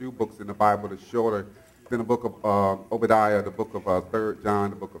only a few books in the Bible that's shorter than the book of Obadiah, the book of 3rd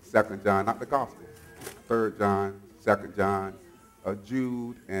John, the book of 2nd John, not the Gospel. 3rd John, 2nd John,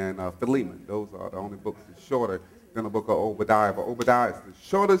 Jude, and Philemon. Those are the only books that's shorter than the book of Obadiah. But Obadiah is the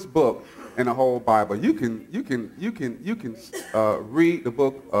shortest book in the whole Bible. You can read the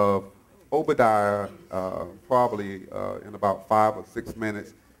book of Obadiah probably in about 5 or 6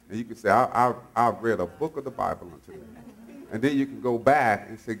 minutes. And you can say, I've read a book of the Bible unto them. And then you can go back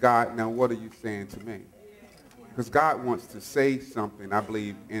and say, God, now what are you saying to me? Because God wants to say something, I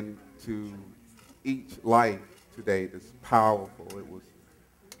believe, into each life today that's powerful. It was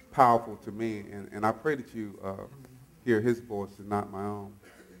powerful to me. And I pray that you hear his voice and not my own.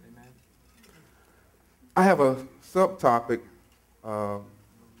 Amen. I have a subtopic, and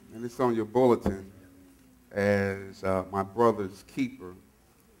it's on your bulletin, as my brother's keeper.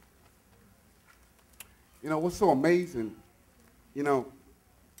 You know, what's so amazing, you know,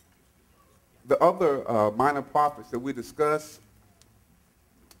 the other minor prophets that we discussed,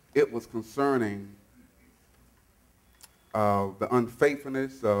 it was concerning the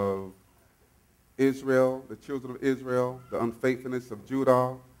unfaithfulness of Israel, the children of Israel, the unfaithfulness of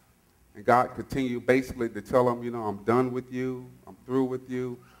Judah. And God continued basically to tell them, you know, I'm done with you, I'm through with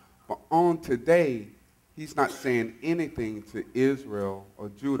you. But on today, he's not saying anything to Israel or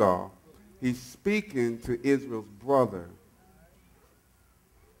Judah. He's speaking to Israel's brother,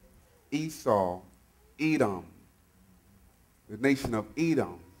 Esau, Edom, the nation of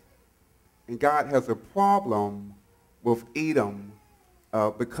Edom. And God has a problem with Edom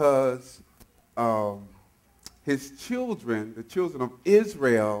because his children, the children of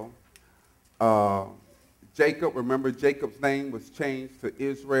Israel, Jacob, remember Jacob's name was changed to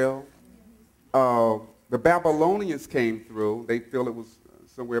Israel. The Babylonians came through. They feel it was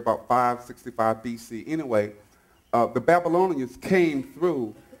somewhere about 565 BC. Anyway, the Babylonians came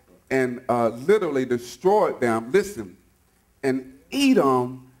through and literally destroyed them. Listen, and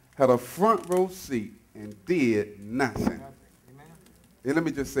Edom had a front row seat and did nothing. And let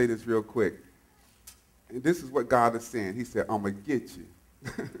me just say this real quick. And this is what God is saying. He said, I'm going to get you.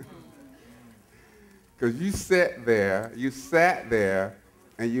 Because you sat there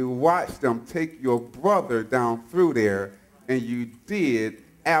and you watched them take your brother down through there, and you did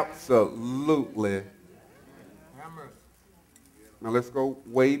absolutely. Now let's go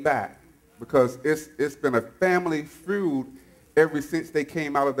way back, because it's been a family feud ever since they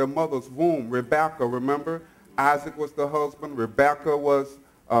came out of their mother's womb. Rebekah, remember? Isaac was the husband. Rebekah was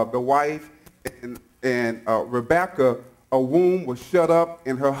the wife. And Rebekah, a womb was shut up,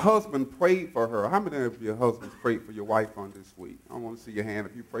 and her husband prayed for her. How many of your husbands prayed for your wife on this week? I want to see your hand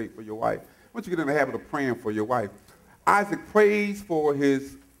if you prayed for your wife. I want you to get in the habit of praying for your wife. Isaac prays for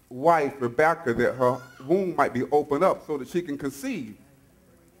his wife, Rebekah, that her womb might be opened up so that she can conceive.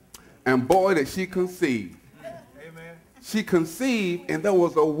 And boy, did she conceive. Amen. She conceived, and there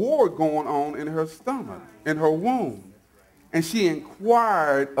was a war going on in her stomach, in her womb. And she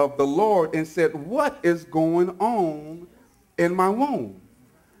inquired of the Lord and said, what is going on in my womb?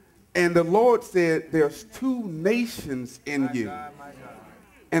 And the Lord said, there's 2 nations in you.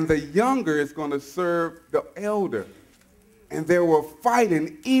 And the younger is going to serve the elder. And they were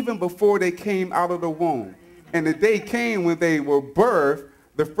fighting even before they came out of the womb. And the day came when they were birthed.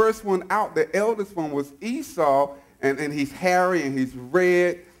 The first one out, the eldest one, was Esau. And he's hairy and he's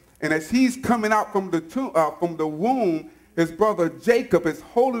red. And as he's coming out from the womb, his brother Jacob is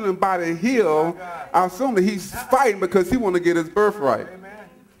holding him by the heel. I assume that he's fighting because he wants to get his birthright.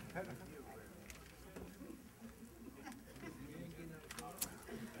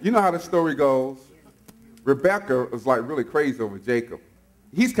 You know how the story goes. Rebekah is like really crazy over Jacob.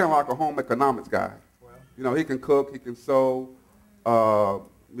 He's kind of like a home economics guy. You know, he can cook, he can sew,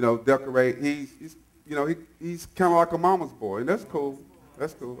 decorate. He's kind of like a mama's boy, and that's cool.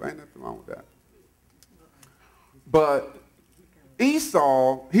 That's cool. Ain't nothing wrong with that. But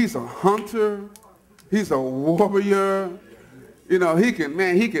Esau, he's a hunter. He's a warrior. You know, he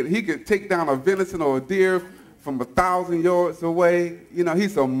could take down a venison or a deer from 1,000 yards away. You know,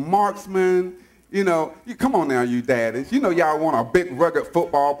 he's a marksman. You know, come on now, you daddies. You know y'all want a big, rugged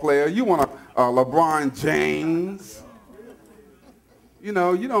football player. You want a LeBron James. You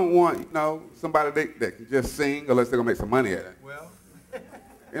know, you don't want, somebody that can just sing unless they're going to make some money at it. Well.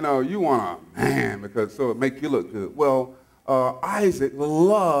 You know, you want a man because so it make you look good. Well, Isaac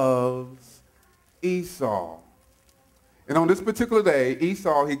loves Esau. And on this particular day,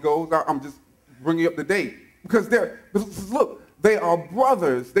 Esau, he goes out. I'm just bringing up the date. Because look, they are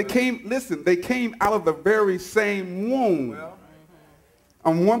brothers. They came out of the very same womb. Well.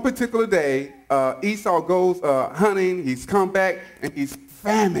 On one particular day, Esau goes hunting. He's come back, and he's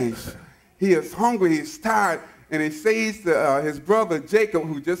famished. He is hungry. He's tired. And he says to his brother Jacob,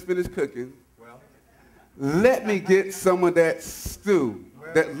 who just finished cooking, let me get some of that stew,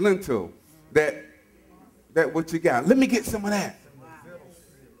 that lentil, that what you got. Let me get some of that.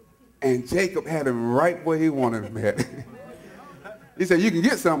 And Jacob had him right where he wanted him at. He said, you can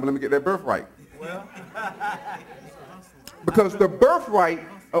get some, but let me get that birthright. Because the birthright,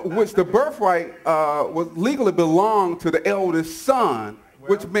 was legally belonged to the eldest son,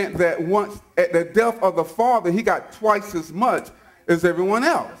 which meant that once at the death of the father, he got twice as much as everyone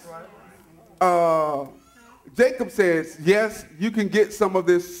else. Jacob says, yes, you can get some of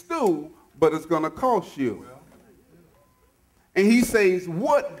this stew, but it's going to cost you. And he says,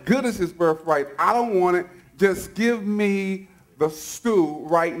 what good is his birthright? I don't want it. Just give me the stew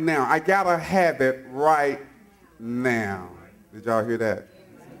right now. I got to have it right now. Did y'all hear that?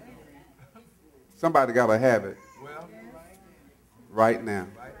 Somebody got to have it right now.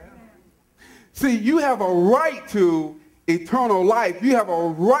 See, you have a right to eternal life. You have a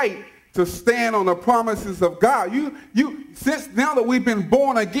right to stand on the promises of God. Since now that we've been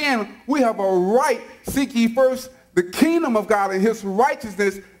born again, we have a right. Seek ye first the kingdom of God and his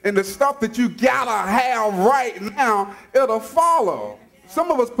righteousness, and the stuff that you gotta have right now, it'll follow.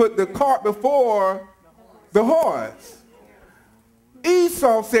 Some of us put the cart before the horse.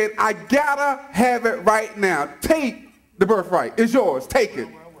 Esau said, I gotta have it right now. Take the birthright. It's yours. Take it.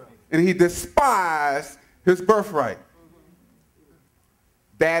 And he despised his birthright.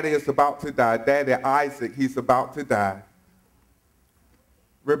 Daddy is about to die. Daddy Isaac, he's about to die.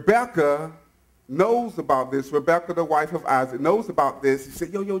 Rebekah knows about this. Rebekah, the wife of Isaac, knows about this. He said,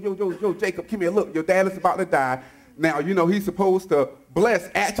 yo, Jacob, come here. Look, your dad is about to die. Now, he's supposed to bless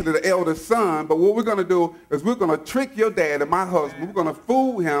actually the eldest son, but what we're going to do is we're going to trick your dad and my husband. We're going to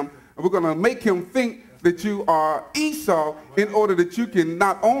fool him, and we're going to make him think that you are Esau in order that you can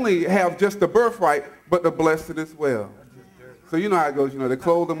not only have just the birthright, but the blessed as well. So you know how it goes. They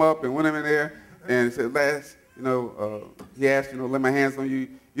clothed him up and went him in there and said, he asked, lay my hands on you.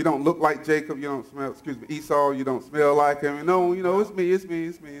 You don't look like Jacob. You don't smell, Esau. You don't smell like him. No, it's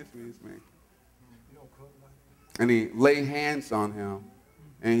me. And he laid hands on him.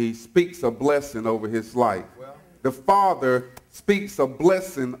 and he speaks a blessing over his life. The father speaks a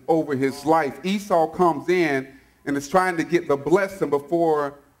blessing over his life. Esau comes in and is trying to get the blessing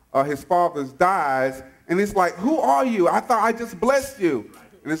before his father dies. And it's like, who are you? I thought I just blessed you.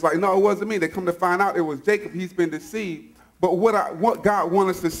 And it's like, no, it wasn't me. They come to find out it was Jacob. He's been deceived. But what God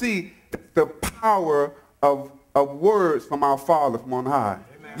wants us to see, the power of words from our Father from on high.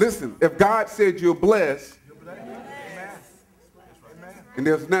 Amen. Listen, if God said you're blessed, and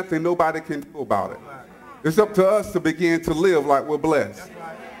there's nothing nobody can do about it. It's up to us to begin to live like we're blessed.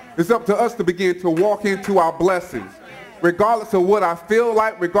 It's up to us to begin to walk into our blessings. Regardless of what I feel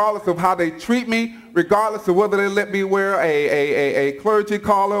like, regardless of how they treat me, regardless of whether they let me wear a clergy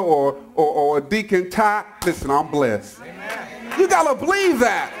collar or a deacon tie, listen, I'm blessed. Amen. You got to believe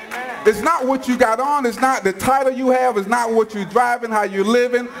that. Amen. It's not what you got on. It's not the title you have. It's not what you're driving, how you're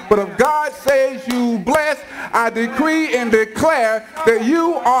living. But if God says you blessed, I decree and declare that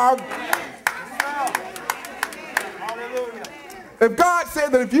you are. If God said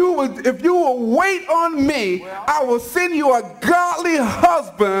that if you will wait on me, I will send you a godly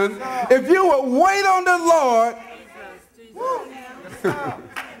husband. If you will wait on the Lord,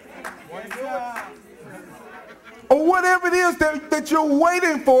 or whatever it is that you're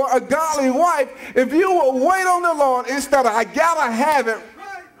waiting for, a godly wife, if you will wait on the Lord instead of I gotta have it.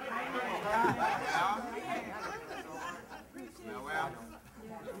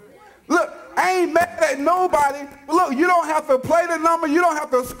 Look, I ain't mad at nobody. But look, you don't have to play the number. You don't have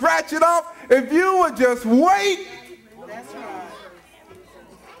to scratch it off. If you would just wait. That's right.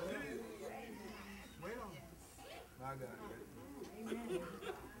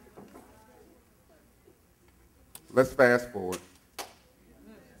 Let's fast forward.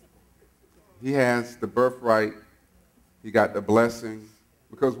 He has the birthright. He got the blessing.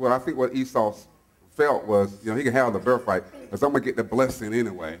 Because I think what Esau felt was, he can have the birthright, because I'm going to get the blessing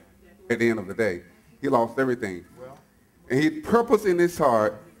anyway. At the end of the day, he lost everything. And he purposed in his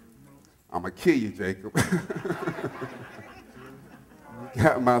heart, I'm going to kill you, Jacob.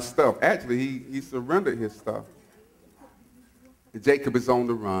 Got my stuff. Actually, he surrendered his stuff. And Jacob is on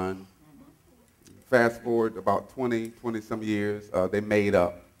the run. Fast forward about 20 some years, they made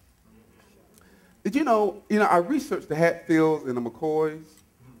up. Did you know, I researched the Hatfields and the McCoys.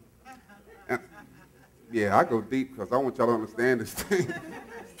 And, yeah, I go deep because I want y'all to understand this thing.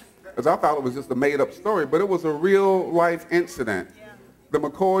 Because I thought it was just a made-up story, but it was a real-life incident. The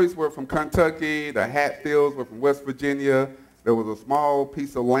McCoys were from Kentucky. The Hatfields were from West Virginia. There was a small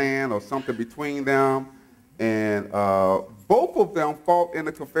piece of land or something between them. And both of them fought in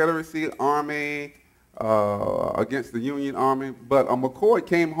the Confederacy Army against the Union Army. But a McCoy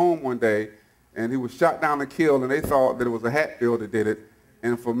came home one day, and he was shot down and killed, and they thought that it was a Hatfield that did it.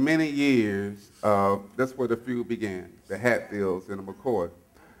 And for many years, that's where the feud began, the Hatfields and the McCoy.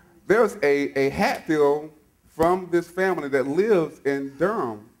 There's a Hatfield from this family that lives in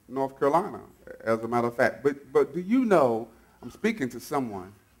Durham, North Carolina, as a matter of fact. But do you know, I'm speaking to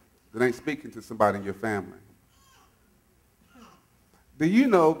someone that ain't speaking to somebody in your family. Do you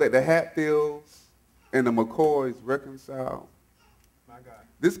know that the Hatfields and the McCoys reconciled? My God.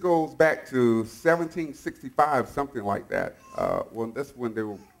 This goes back to 1765, something like that. Well, that's when they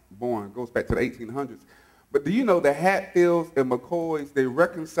were born. It goes back to the 1800s. But do you know the Hatfields and McCoys, they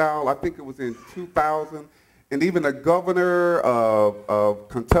reconciled, I think it was in 2000, and even the governor of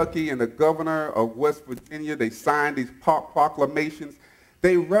Kentucky and the governor of West Virginia, they signed these proclamations.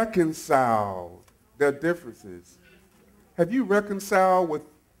 They reconciled their differences. Have you reconciled with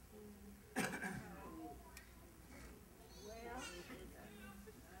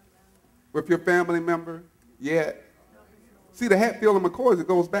your family member yet? See, the Hatfield and McCoys, it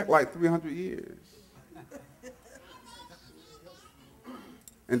goes back like 300 years.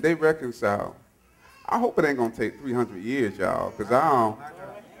 And they reconcile. I hope it ain't going to take 300 years, y'all, because I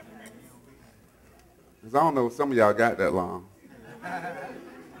don't know if some of y'all got that long.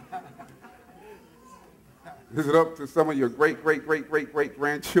 Is it up to some of your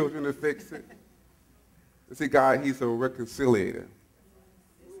great-great-great-great-great-grandchildren to fix it? See, God, he's a reconciliator.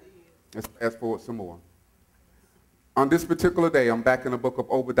 Let's fast forward some more. On this particular day, I'm back in the book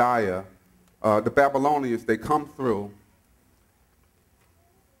of Obadiah. The Babylonians, they come through.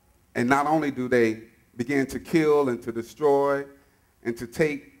 And not only do they begin to kill and to destroy and to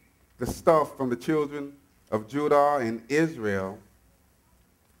take the stuff from the children of Judah and Israel,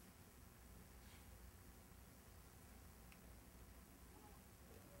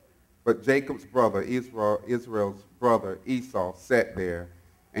 but Jacob's brother, Israel's brother, Esau, sat there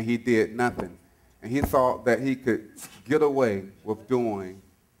and he did nothing. And he thought that he could get away with doing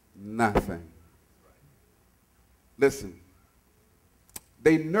nothing. Listen.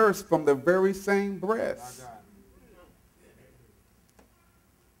 They nursed from the very same breast.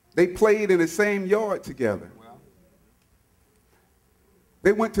 They played in the same yard together.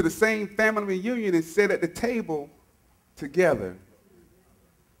 They went to the same family reunion and sat at the table together.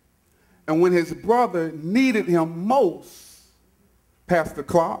 And when his brother needed him most, Pastor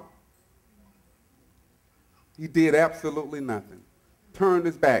Clark, he did absolutely nothing. Turned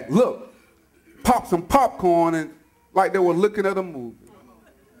his back. Look, popped some popcorn and like they were looking at a movie.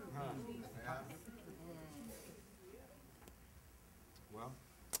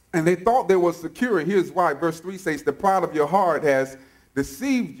 And they thought they were secure. Here's why. Verse 3 says, the pride of your heart has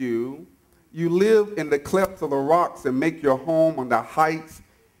deceived you. You live in the clefts of the rocks and make your home on the heights.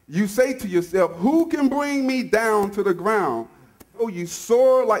 You say to yourself, who can bring me down to the ground? Oh, you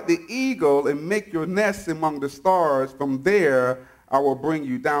soar like the eagle and make your nest among the stars. From there, I will bring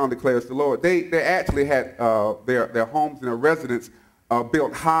you down, declares the Lord. They actually had their homes and their residence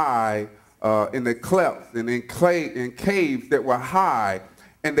built high in the clefts and in caves that were high.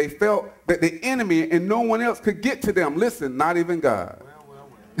 And they felt that the enemy and no one else could get to them. Listen, not even God.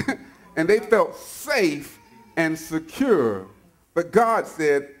 And they felt safe and secure. But God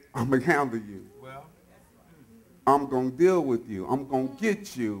said, I'm going to handle you. I'm going to deal with you. I'm going to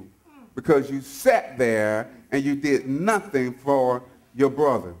get you because you sat there and you did nothing for your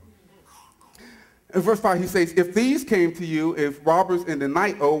brother. In verse 5, he says, if thieves came to you, if robbers in the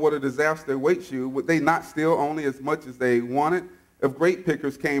night, oh, what a disaster awaits you, would they not steal only as much as they wanted? If grape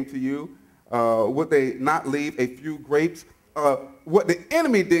pickers came to you, would they not leave a few grapes? What the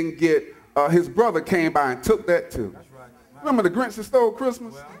enemy didn't get, his brother came by and took that too. Remember the Grinch that stole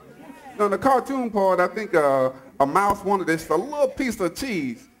Christmas? Now, in the cartoon part, I think a mouse wanted this, a little piece of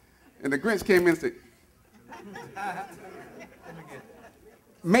cheese. And the Grinch came in and said,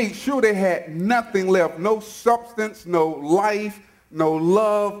 made sure they had nothing left, no substance, no life, no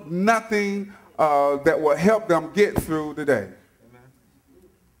love, nothing that will help them get through the day.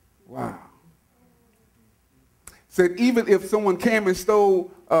 Wow. Said even if someone came and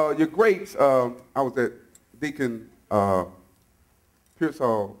stole your grapes, I was at Deacon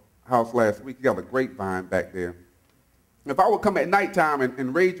Pearsall's house last week. He got a grapevine back there. If I would come at nighttime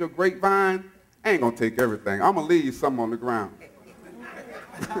and raid your grapevine, I ain't going to take everything. I'm going to leave some on the ground.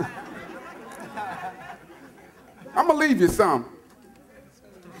 I'm going to leave you some.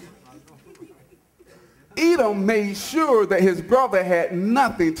 Edom made sure that his brother had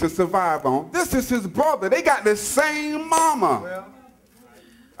nothing to survive on. This is his brother. They got the same mama.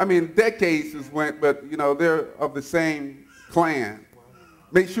 I mean, decades has went, but, you know, they're of the same clan.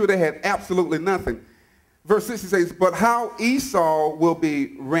 Made sure they had absolutely nothing. Verse 6 says, but how Esau will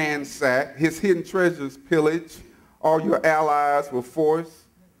be ransacked, his hidden treasures pillaged, all your allies will force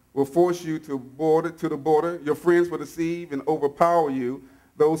you to the border. Your friends will deceive and overpower you.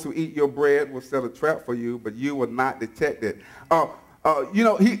 Those who eat your bread will set a trap for you, but you will not detect it. You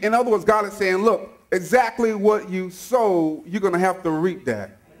know, in other words, God is saying, look, exactly what you sow, you're going to have to reap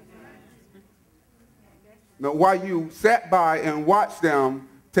that. Now, while you sat by and watched them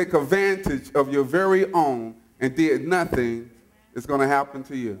take advantage of your very own and did nothing, it's going to happen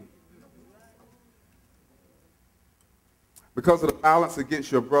to you. Because of the violence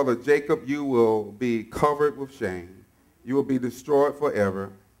against your brother Jacob, you will be covered with shame. You will be destroyed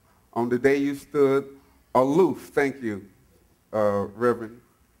forever. On the day you stood aloof, thank you, Reverend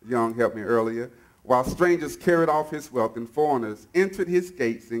Young helped me earlier, while strangers carried off his wealth and foreigners entered his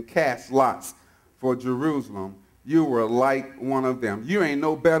gates and cast lots for Jerusalem, you were like one of them. You ain't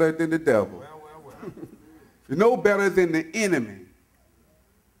no better than the devil. You're no better than the enemy.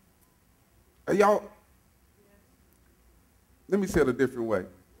 Y'all, let me say it a different way.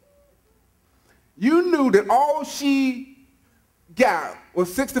 You knew that all she got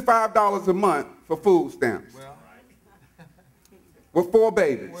was $65 a month for food stamps. With 4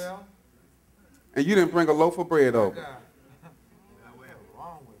 babies. And you didn't bring a loaf of bread over.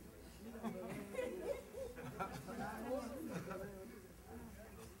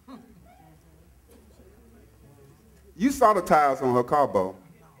 You saw the tires on her car, Bo.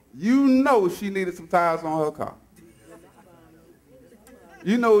 You know she needed some tires on her car.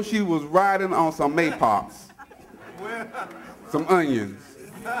 You know she was riding on some maypops, some onions.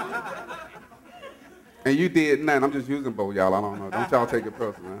 And you did nothing. I'm just using Bo, y'all. I don't know. Don't y'all take it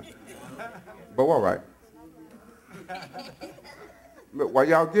personal. Huh? Bo, all right. Look, while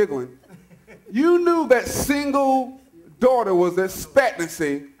y'all giggling, you knew that single daughter was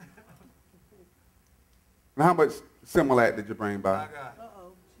expectancy. Now, how much Similac did you bring by?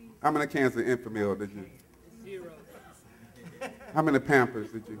 How many cans of Infamil did you? 0. How many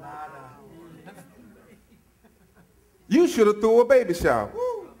Pampers did you? You should have threw a baby shower.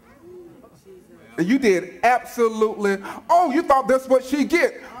 And you did absolutely, oh, you thought that's what she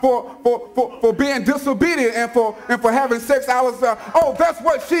get for being disobedient and for having sex hours. Oh, that's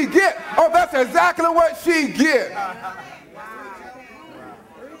what she get. Oh, that's exactly what she get.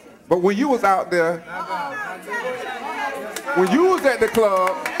 But when you was out there, when you was at the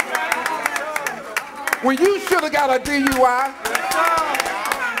club, when you should have got a DUI,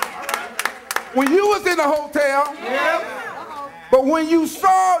 when you was in the hotel, but when you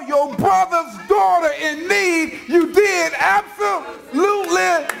saw your brother's daughter in need, you did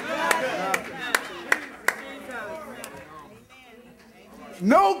absolutely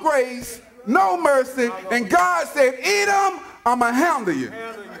no grace, no mercy, and God said, Edom, I'm going to handle you.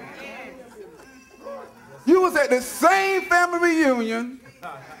 You was at the same family reunion,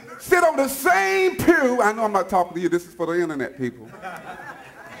 sit on the same pew. I know I'm not talking to you. This is for the internet people.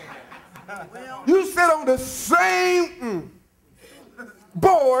 You sit on the same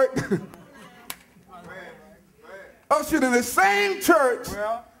board, ushered in the same church.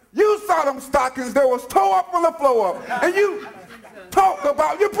 You saw them stockings that was tore up from the floor up, and you talked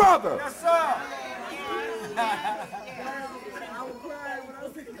about your brother. Yes, sir.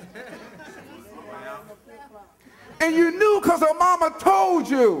 And you knew because her mama told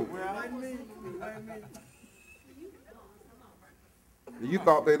you. You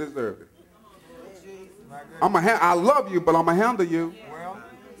thought they deserved it. I love you, but I'm going to handle you. Well,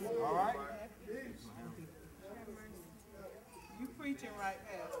 all right. You preaching right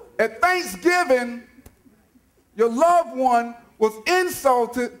now. At Thanksgiving, your loved one was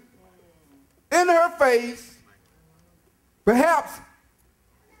insulted in her face. Perhaps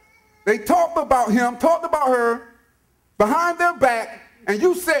they talked about him, talked about her behind their back, and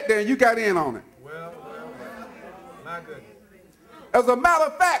you sat there and you got in on it. Well. Not good. As a matter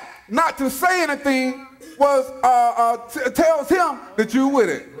of fact, not to say anything tells him that you with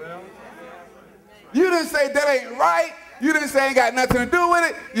it. Well. You didn't say that ain't right. You didn't say ain't got nothing to do with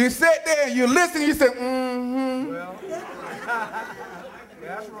it. You sat there and you listened. You said, mm-hmm. Well.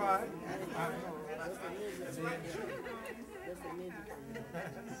 That's right.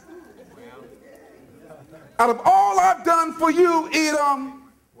 Out of all I've done for you,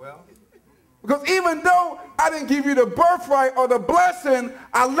 Edom, because even though I didn't give you the birthright or the blessing,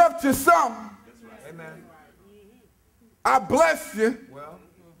 I left you some. Amen. I blessed you. Well.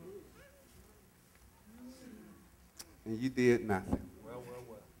 And you did nothing. Well.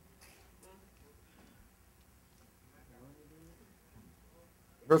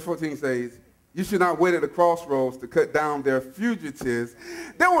 Verse 14 says, you should not wait at the crossroads to cut down their fugitives.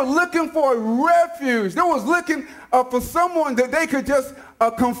 They were looking for a refuge. They was looking for someone that they could just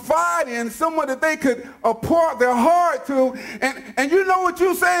confide in, someone that they could pour their heart to. And you know what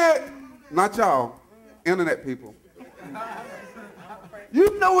you said? Not y'all, internet people.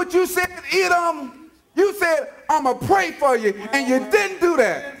 You know what you said, Edom? You said, I'm going to pray for you, and you didn't do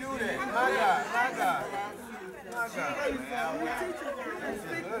that. My God.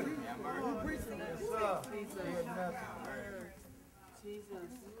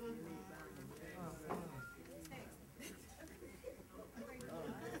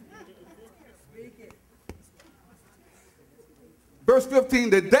 Verse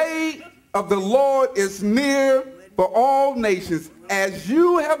 15, the day of the Lord is near for all nations. As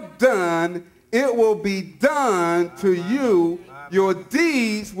you have done, it will be done to you. Your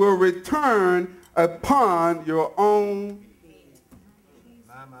deeds will return upon your own.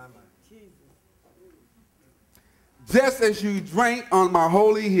 Just as you drank on my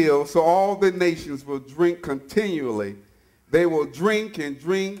holy hill, so all the nations will drink continually. They will drink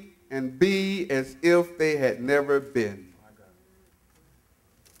and be as if they had never been.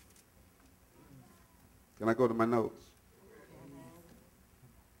 Can I go to my notes?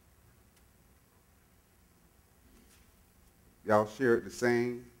 Y'all shared the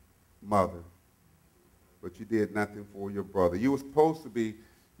same mother, but you did nothing for your brother. You were supposed to be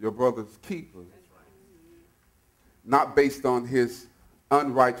your brother's keeper. Not based on his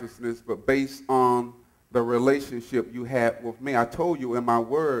unrighteousness, but based on the relationship you had with me. I told you in my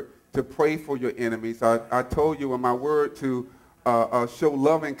word to pray for your enemies. I told you in my word to show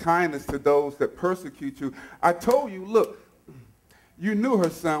love and kindness to those that persecute you. I told you, look, you knew her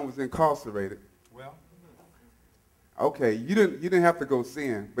son was incarcerated. Well. Okay, you didn't have to go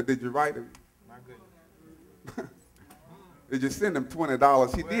sin, but did you write him? My goodness. Did you send him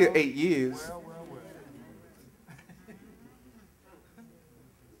 $20? He did 8 years. Well.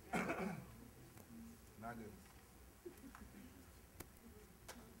 Not good.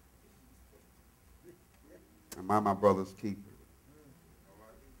 Am I my brother's keeper?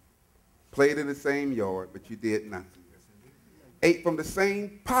 Played in the same yard, but you did nothing. Yes, ate from the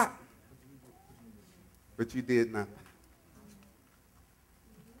same pot, but you did nothing.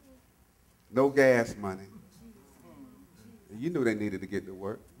 No gas money. You knew they needed to get to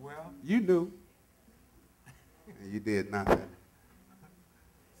work. Well, You knew. And you did nothing.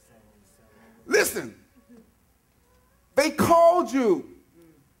 Listen. They called you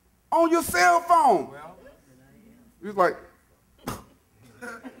on your cell phone. well, You was like,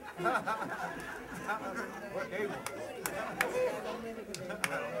 what they want.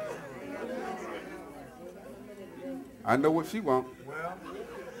 I know what she wants. Well,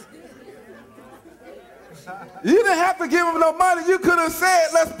 You didn't have to give them no money. You could have said,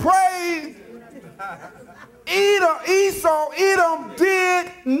 let's pray. Esau, Edom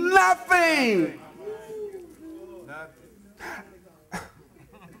did nothing.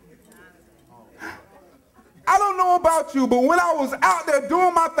 I don't know about you, but when I was out there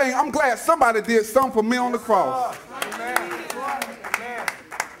doing my thing, I'm glad somebody did something for me on the cross.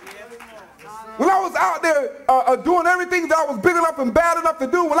 When I was out there doing everything that I was big enough and bad enough to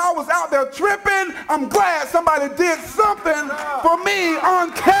do, when I was out there tripping, I'm glad somebody did something for me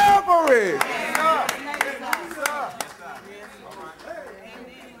on Calvary.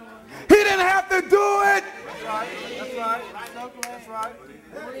 He didn't have to do it. that's right. That's right.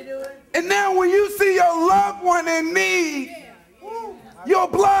 And now when you see your loved one in need, your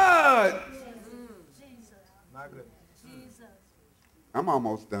blood. Not good. I'm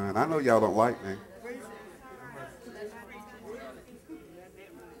almost done. I know y'all don't like me.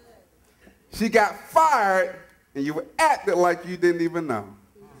 She got fired and you acted like you didn't even know.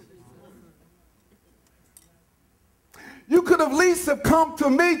 You could have at least have come to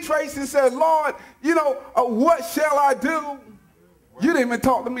me, Tracy, and said, Lord, you know, what shall I do? You didn't even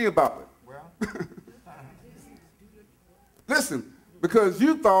talk to me about it. Well, Listen, because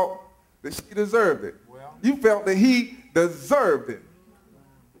you thought that she deserved it. Well. You felt that he deserved it.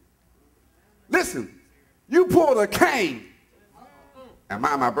 Listen, you pulled a Cain. Am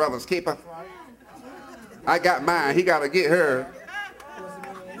I my brother's keeper? I got mine. He got to get her.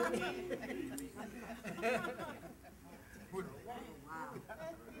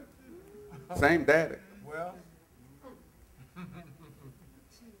 Same daddy. well,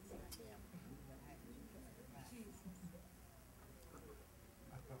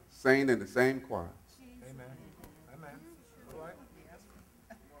 Singing in the same choir. amen. Amen. All right.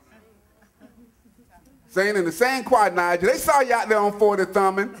 Singing in the same choir, Nigel. They saw you out there on 40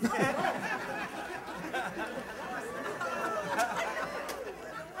 thumbing.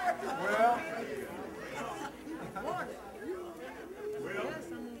 Well,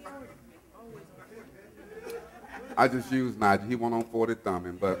 I just used Nigel. He went on 40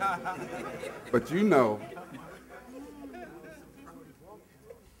 thumbing, but you know.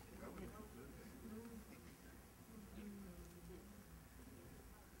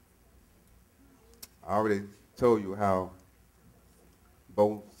 I already told you how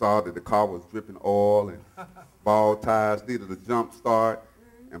Bo saw that the car was dripping oil and bald tires, needed a jump start,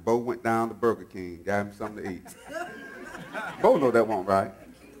 and Bo went down to Burger King, got him something to eat. Bo know that won't right.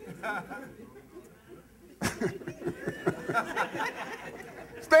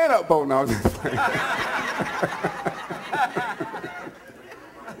 Stand up, Bo. Now.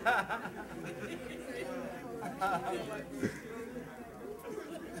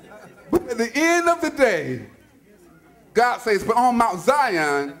 But at the end of the day, God says, but on Mount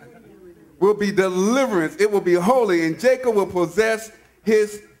Zion will be deliverance. It will be holy, and Jacob will possess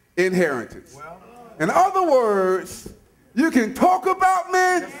his inheritance. In other words, you can talk about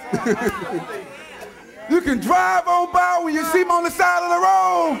me. You can drive on by when you see me on the side of the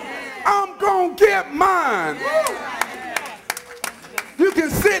road. I'm going to get mine. You can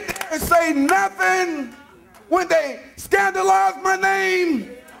sit there and say nothing when they scandalize my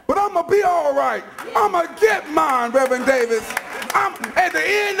name, but I'm going to be all right. I'm going to get mine, Reverend Davis. At the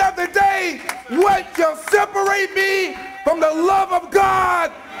end of the day, what shall separate me from the love of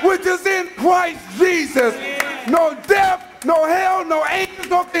God, which is in Christ Jesus? No death, no hell, no angels,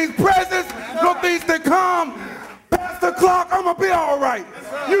 no things present, no things to come. Past the clock, I'm going to be all right.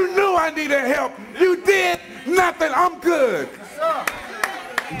 You knew I needed help. You did nothing. I'm good.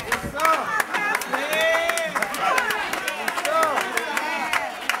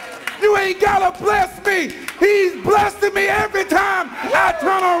 You ain't got to bless me. He's blessing me every time I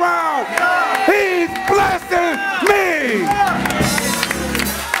turn around. He's blessing me.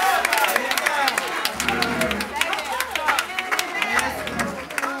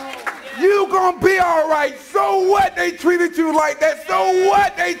 You gonna be all right. So what they they treated you like that. So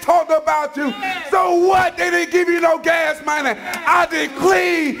what they talked about you. So what they didn't give you no gas money. I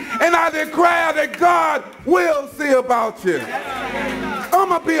decree and I declare that God will see about you. I'm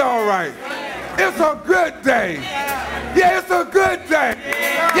going to be all right. It's a good day. Yeah, it's a good day.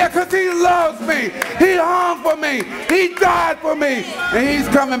 Yeah, because he loves me. He hung for me. He died for me. And he's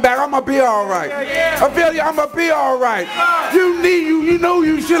coming back. I'm going to be all right. I feel you. I'm going to be all right. You know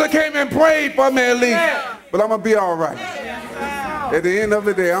you should have came and prayed for me at least. But I'm going to be all right. At the end of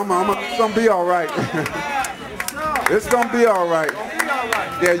the day, I'm going to be all right. It's going to be all right.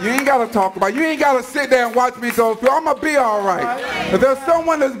 Yeah, you ain't got to talk about it. You ain't got to sit there and watch me go through. I'm going to be all right. If there's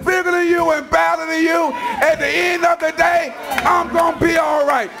someone that's bigger than you and better than you, at the end of the day, I'm going to be all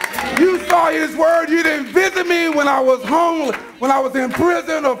right. You saw his word. You didn't visit me when I was homeless, when I was in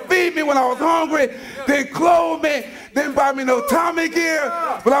prison, or feed me when I was hungry, then clothe me, then buy me no Tommy gear,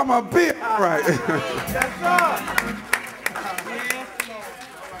 but I'm going to be all right.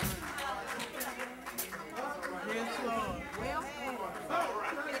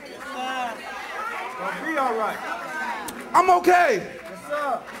 Be all right. I'm okay. Yes,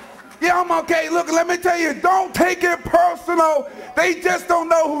 sir. Yeah, I'm okay. Look, let me tell you, don't take it personal. They just don't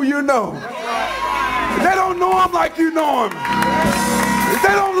know who you know. They don't know him like you know him.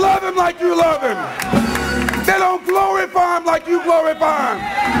 They don't love him like you love him. They don't glorify him like you glorify him.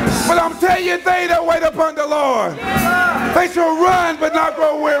 But I'm telling you, they that wait upon the Lord, they shall run but not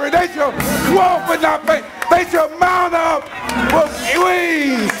grow weary. They shall walk but not faint. They shall mount up with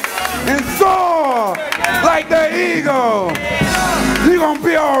wings and soar like the eagle. You're going to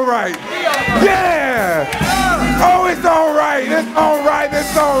be all right. Yeah. Oh, it's all right. It's all right.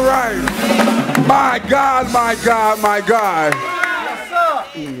 It's all right. My God, my God, my God.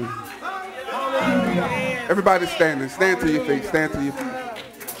 Everybody standing. Stand to your feet. Stand to your feet.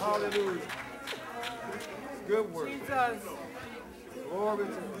 Hallelujah. Good work. Glory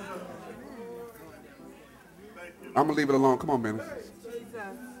to God. I'm going to leave it alone. Come on, man.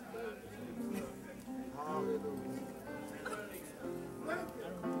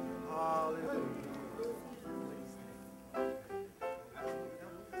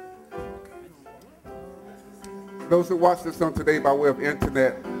 Those who watch this on today by way of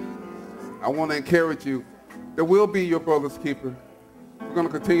internet, I want to encourage you that we'll be your brother's keeper. We're going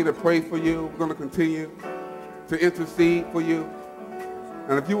to continue to pray for you. We're going to continue to intercede for you.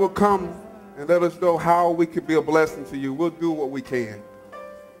 And if you will come and let us know how we can be a blessing to you, we'll do what we can.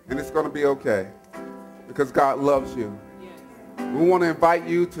 And it's going to be okay because God loves you. We want to invite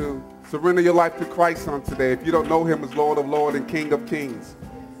you to surrender your life to Christ on today if you don't know him as Lord of Lords and King of Kings.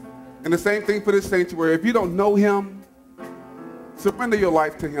 And the same thing for this sanctuary. If you don't know him, surrender your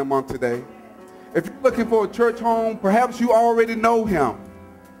life to him on today. If you're looking for a church home, perhaps you already know him.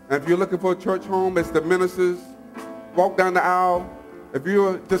 And if you're looking for a church home, as the ministers walk down the aisle, if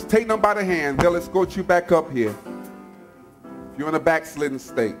you're just take them by the hand, they'll escort you back up here. If you're in a backslidden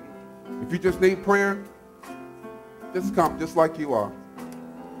state, if you just need prayer, just come just like you are.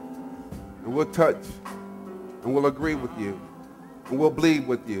 And we'll touch and we'll agree with you. And we'll bleed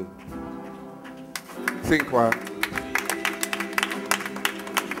with you. Sing choir.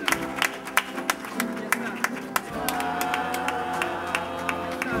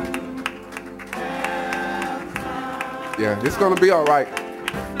 Yeah, it's going to be all right.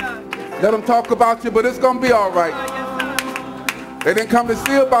 Let them talk about you, but it's going to be all right. They didn't come to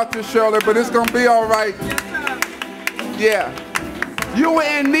see about you, Shirley, but it's going to be all right. Yeah. You were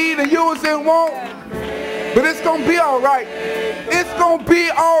in need and you was in want, but it's going to be all right. It's going to be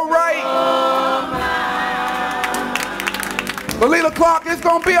all right. Belita Clark, it's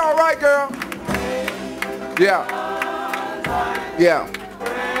going to be all right, girl. Yeah. Yeah.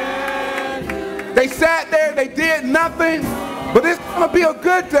 They sat there, they did nothing, but it's going to be a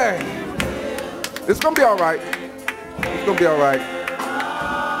good day. It's going to be all right. It's going to be all right.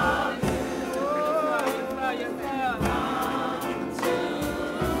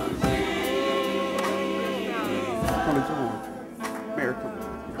 Mary, come on.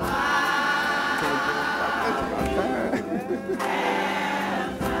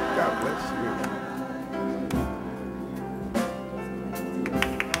 God bless you.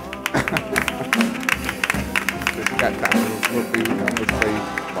 Got that little thing that was saying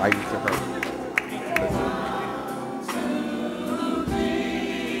right to her.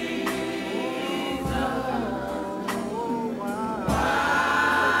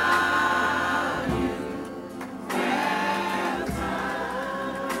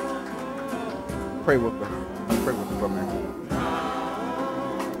 Pray with them. Pray with them for me.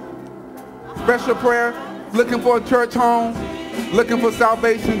 Special prayer, looking for a church home, looking for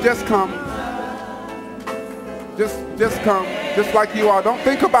salvation, just come. Just come, just like you are. Don't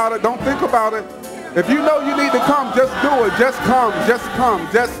think about it. Don't think about it. If you know you need to come, just do it. Just come. Just come.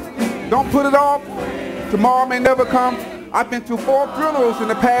 Just don't put it off. Tomorrow may never come. I've been to 4 funerals in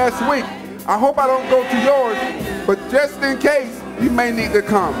the past week. I hope I don't go to yours, but just in case, you may need to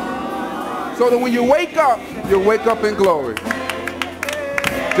come. So that when you wake up, you'll wake up in glory.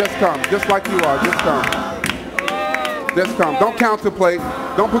 Just come, just like you are. Just come. Just come. Don't contemplate.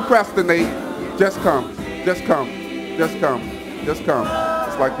 Don't procrastinate. Just come. Just come. Just come. Just come.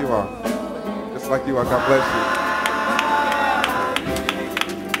 Just like you are. Just like you are. God bless you.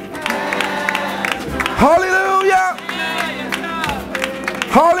 Hallelujah.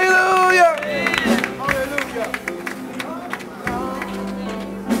 Hallelujah.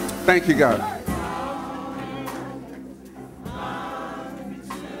 Thank you, God.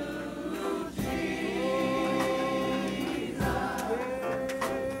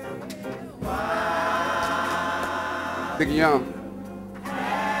 Dick Young.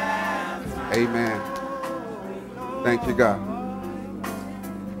 Amen. Thank you, God.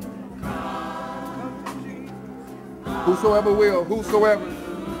 Whosoever will, whosoever.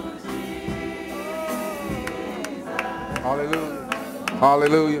 Hallelujah.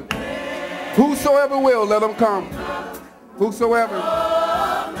 Hallelujah. Whosoever will, let them come. Whosoever.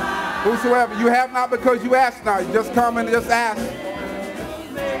 Whosoever. You have not because you ask not. You just come and just ask.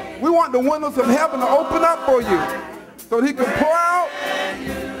 We want the windows of heaven to open up for you so that he can pour out.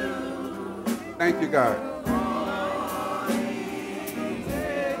 Thank you, God.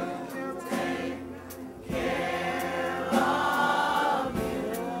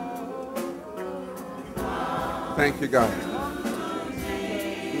 Thank you, God.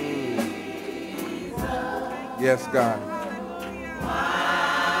 Yes, God.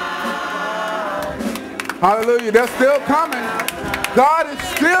 Hallelujah. They're still coming. God is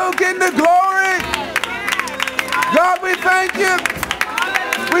still getting the glory. God, we thank you.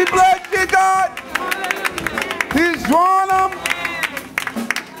 We bless you, God. He's drawn them.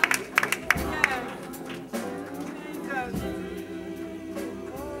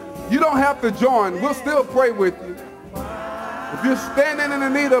 You don't have to join. We'll still pray with you. If you're standing in the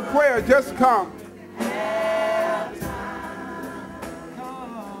need of prayer, just come.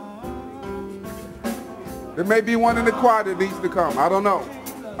 There may be one in the choir that needs to come. I don't know.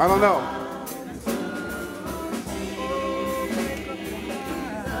 I don't know.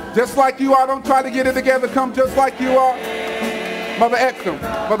 Just like you are, don't try to get it together. Come just like you are. Mother Exum.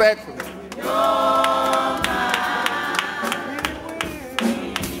 Mother Exum.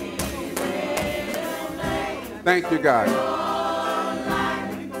 Thank you, God.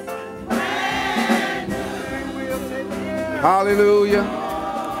 Hallelujah.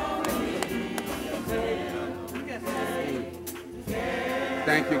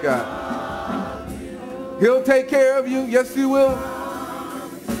 Thank you, God. He'll take care of you. Yes, he will.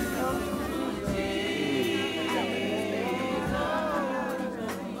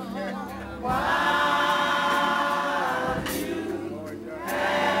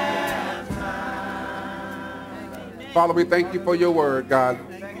 Father, we thank you for your word, God.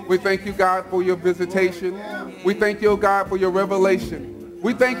 We thank you, God, for your visitation. We thank you, oh God, for your revelation.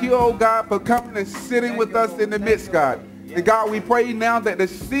 We thank you, oh God, for coming and sitting with us in the midst, God. And God, we pray now that the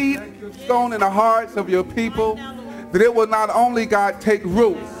seed sown in the hearts of your people, that it will not only, God, take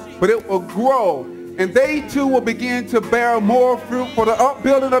root, but it will grow. And they too will begin to bear more fruit for the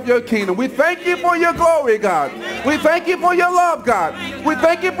upbuilding of your kingdom. We thank you for your glory, God. We thank you for your love, God. We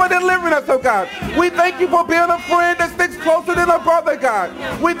thank you for delivering us, oh God. We thank you for being a friend that sticks closer than a brother,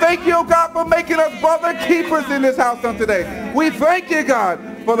 God. We thank you, oh God, for making us brother keepers in this house on today. We thank you, God,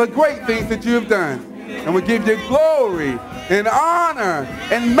 for the great things that you have done. And we give you glory and honor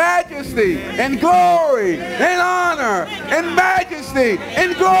and majesty and glory and honor and majesty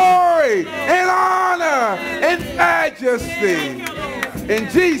and glory and honor and majesty. In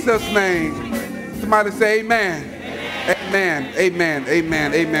Jesus' name. Somebody say amen. Amen. Amen.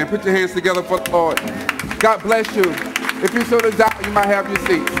 Amen. Amen. Put your hands together for the Lord. God bless you. If you so desire, you might have your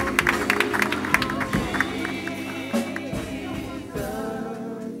seat.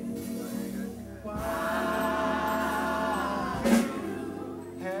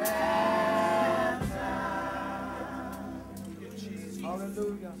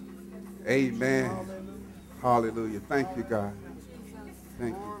 Amen. Hallelujah. Thank you, God.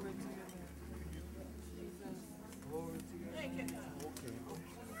 Thank you.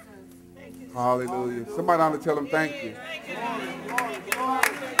 Hallelujah. Somebody ought to tell him thank you.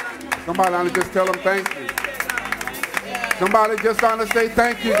 Somebody ought to just tell him thank you. Somebody just ought to say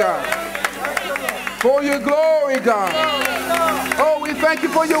thank you, God. For your glory, God. Oh, we thank you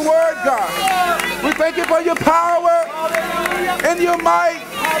for your word, God. We thank you for your power and your might.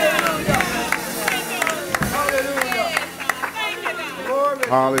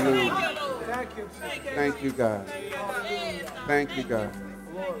 Hallelujah. Thank you, God. Thank you, God.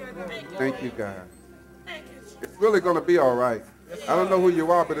 Thank you, God. It's really going to be all right. I don't know who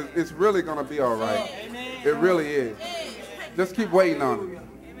you are, but it's really going to be all right. It really is. Just keep waiting on him.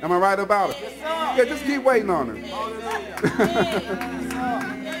 Am I right about it? Yeah, just keep waiting on him.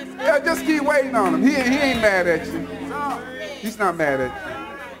 Yeah, just keep waiting on him. He ain't mad at you. He's not mad at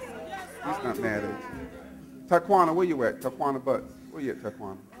you. He's not mad at you. Taquana, where you at? Taquana Butts. Where you at,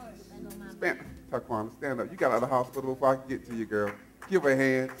 Taquana? Taquana, stand up. You got out of the hospital before I can get to you, girl. Give her a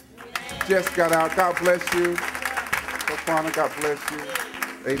hand. Jess got out. God bless you. Taquana, God bless you.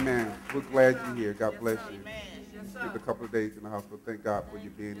 Amen. We're glad you're here. God bless you. Spent a couple of days in the hospital. Thank God for you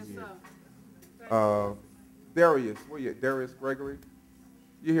being here. Darius, where you at? Darius Gregory.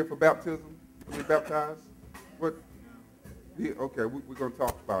 You here for baptism? Are you baptized? What? Okay, we're going to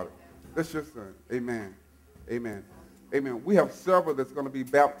talk about it. That's your son. Amen. Amen. Amen. We have several that's going to be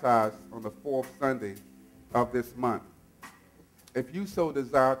baptized on the 4th Sunday of this month. If you so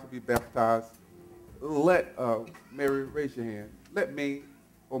desire to be baptized, let Mary, raise your hand. Let me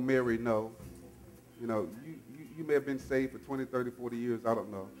or Mary know. You know, you may have been saved for 20, 30, 40 years. I don't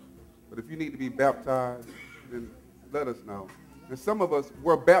know. But if you need to be baptized, then let us know. And some of us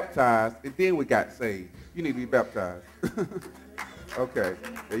were baptized, and then we got saved. You need to be baptized. Okay.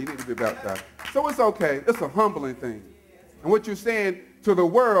 Yeah, you need to be baptized. So it's okay. It's a humbling thing. And what you're saying to the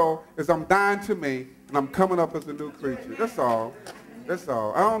world is I'm dying to me, and I'm coming up as a new creature. That's all. That's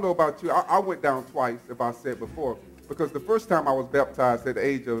all. I don't know about you. I went down twice, if I said before, because the first time I was baptized at the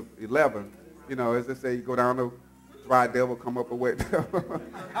age of 11, you know, as they say, you go down the dry devil, come up a wet devil.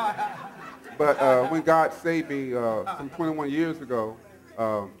 But when God saved me some 21 years ago,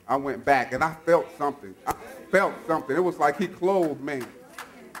 I went back, and I felt something. I felt something. It was like he clothed me,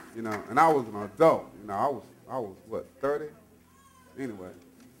 you know, and I was an adult. You know, I was what, 30? Anyway,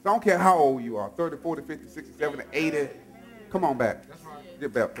 so I don't care how old you are, 30, 40, 50, 60, 70, 80. Come on back.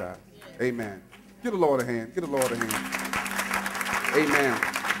 Get baptized. Amen. Give the Lord a hand. Give the Lord a hand. Amen.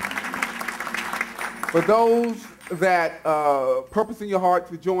 For those that purpose in your heart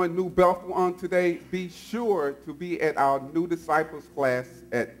to join New Bethel on today, be sure to be at our New Disciples class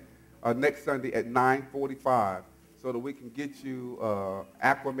at next Sunday at 9:45 so that we can get you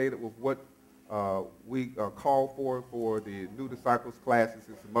acclimated with what we call for the New Disciples classes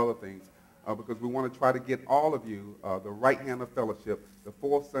and some other things because we want to try to get all of you the right hand of fellowship the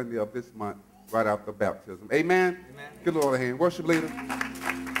 4th Sunday of this month right after baptism. Amen? Amen. Give the Lord a hand. Worship leader.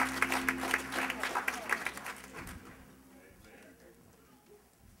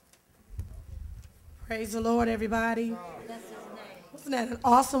 Praise the Lord, everybody. Wasn't that an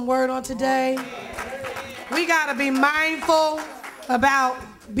awesome word on today? We got to be mindful about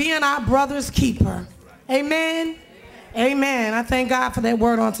being our brother's keeper. Amen? Amen. I thank God for that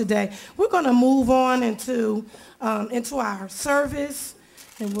word on today. We're going to move on into our service,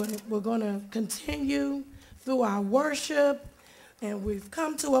 and we're going to continue through our worship, and we've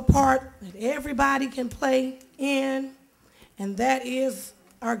come to a part that everybody can play in, and that is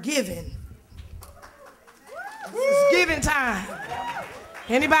our giving. It's giving time.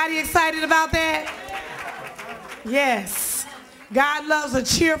 Anybody excited about that? Yes. God loves a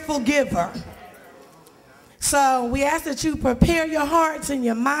cheerful giver. So we ask that you prepare your hearts and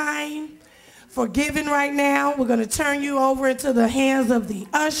your mind for giving right now. We're going to turn you over into the hands of the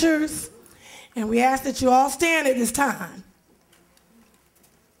ushers. And we ask that you all stand at this time.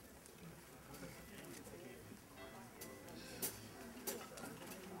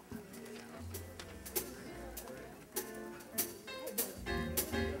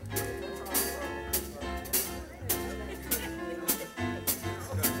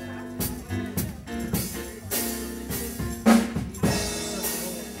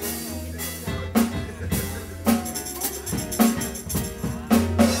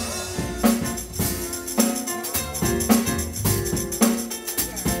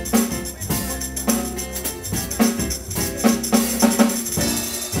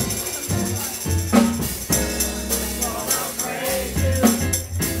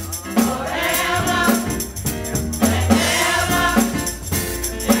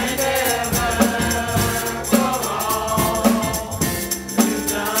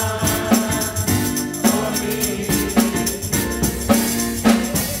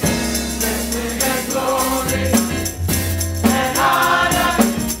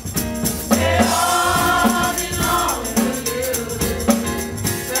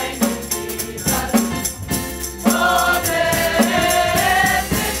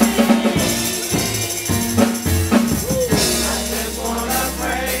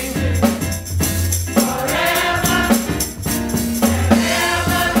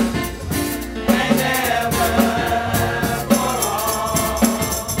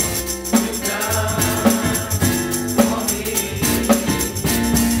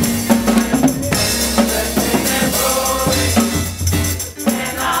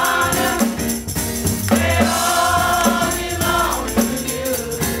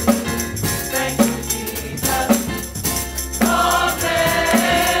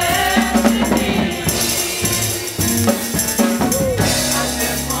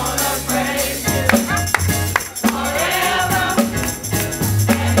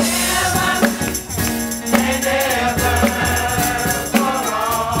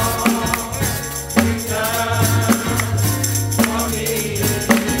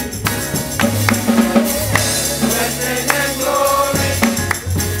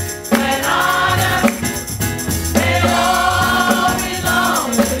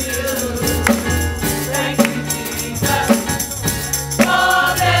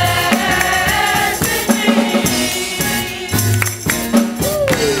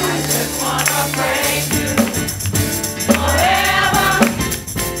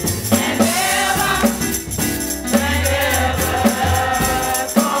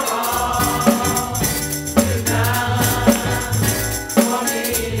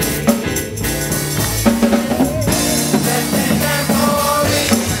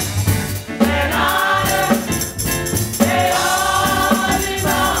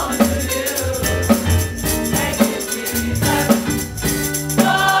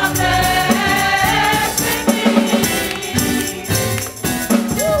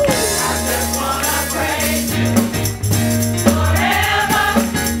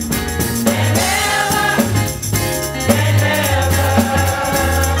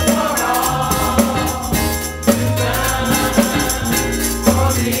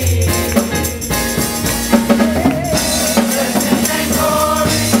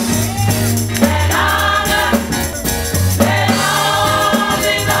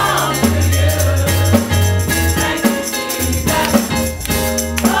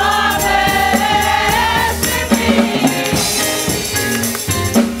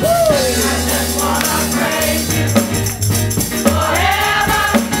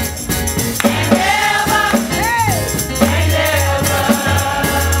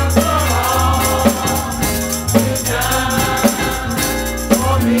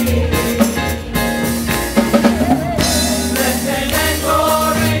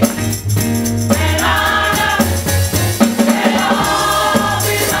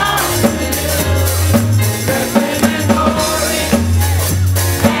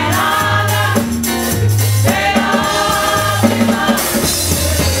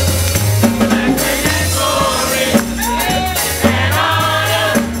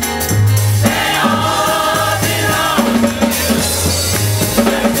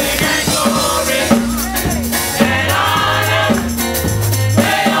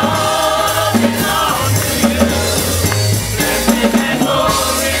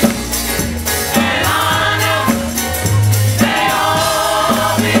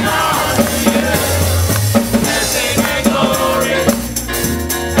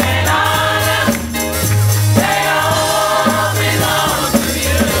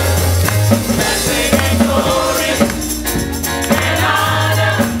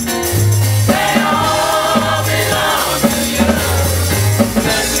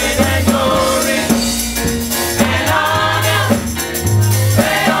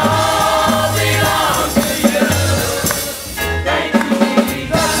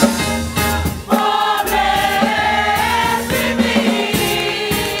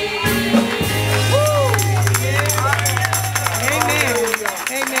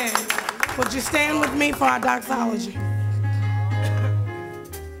 Would you stand with me for our doxology?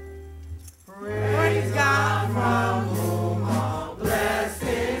 Praise God from whom all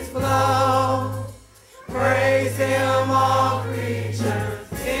blessings flow. Praise Him, all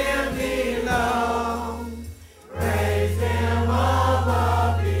creatures in below. Praise Him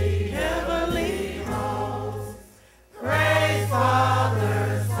above the heavenly hosts. Praise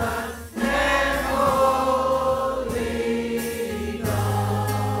Father, Son, and Holy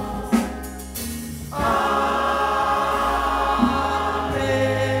Ghost.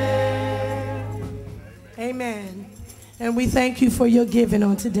 Amen. Amen. And we thank you for your giving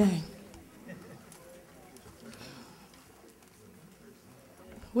on today.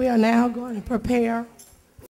 We are now going to prepare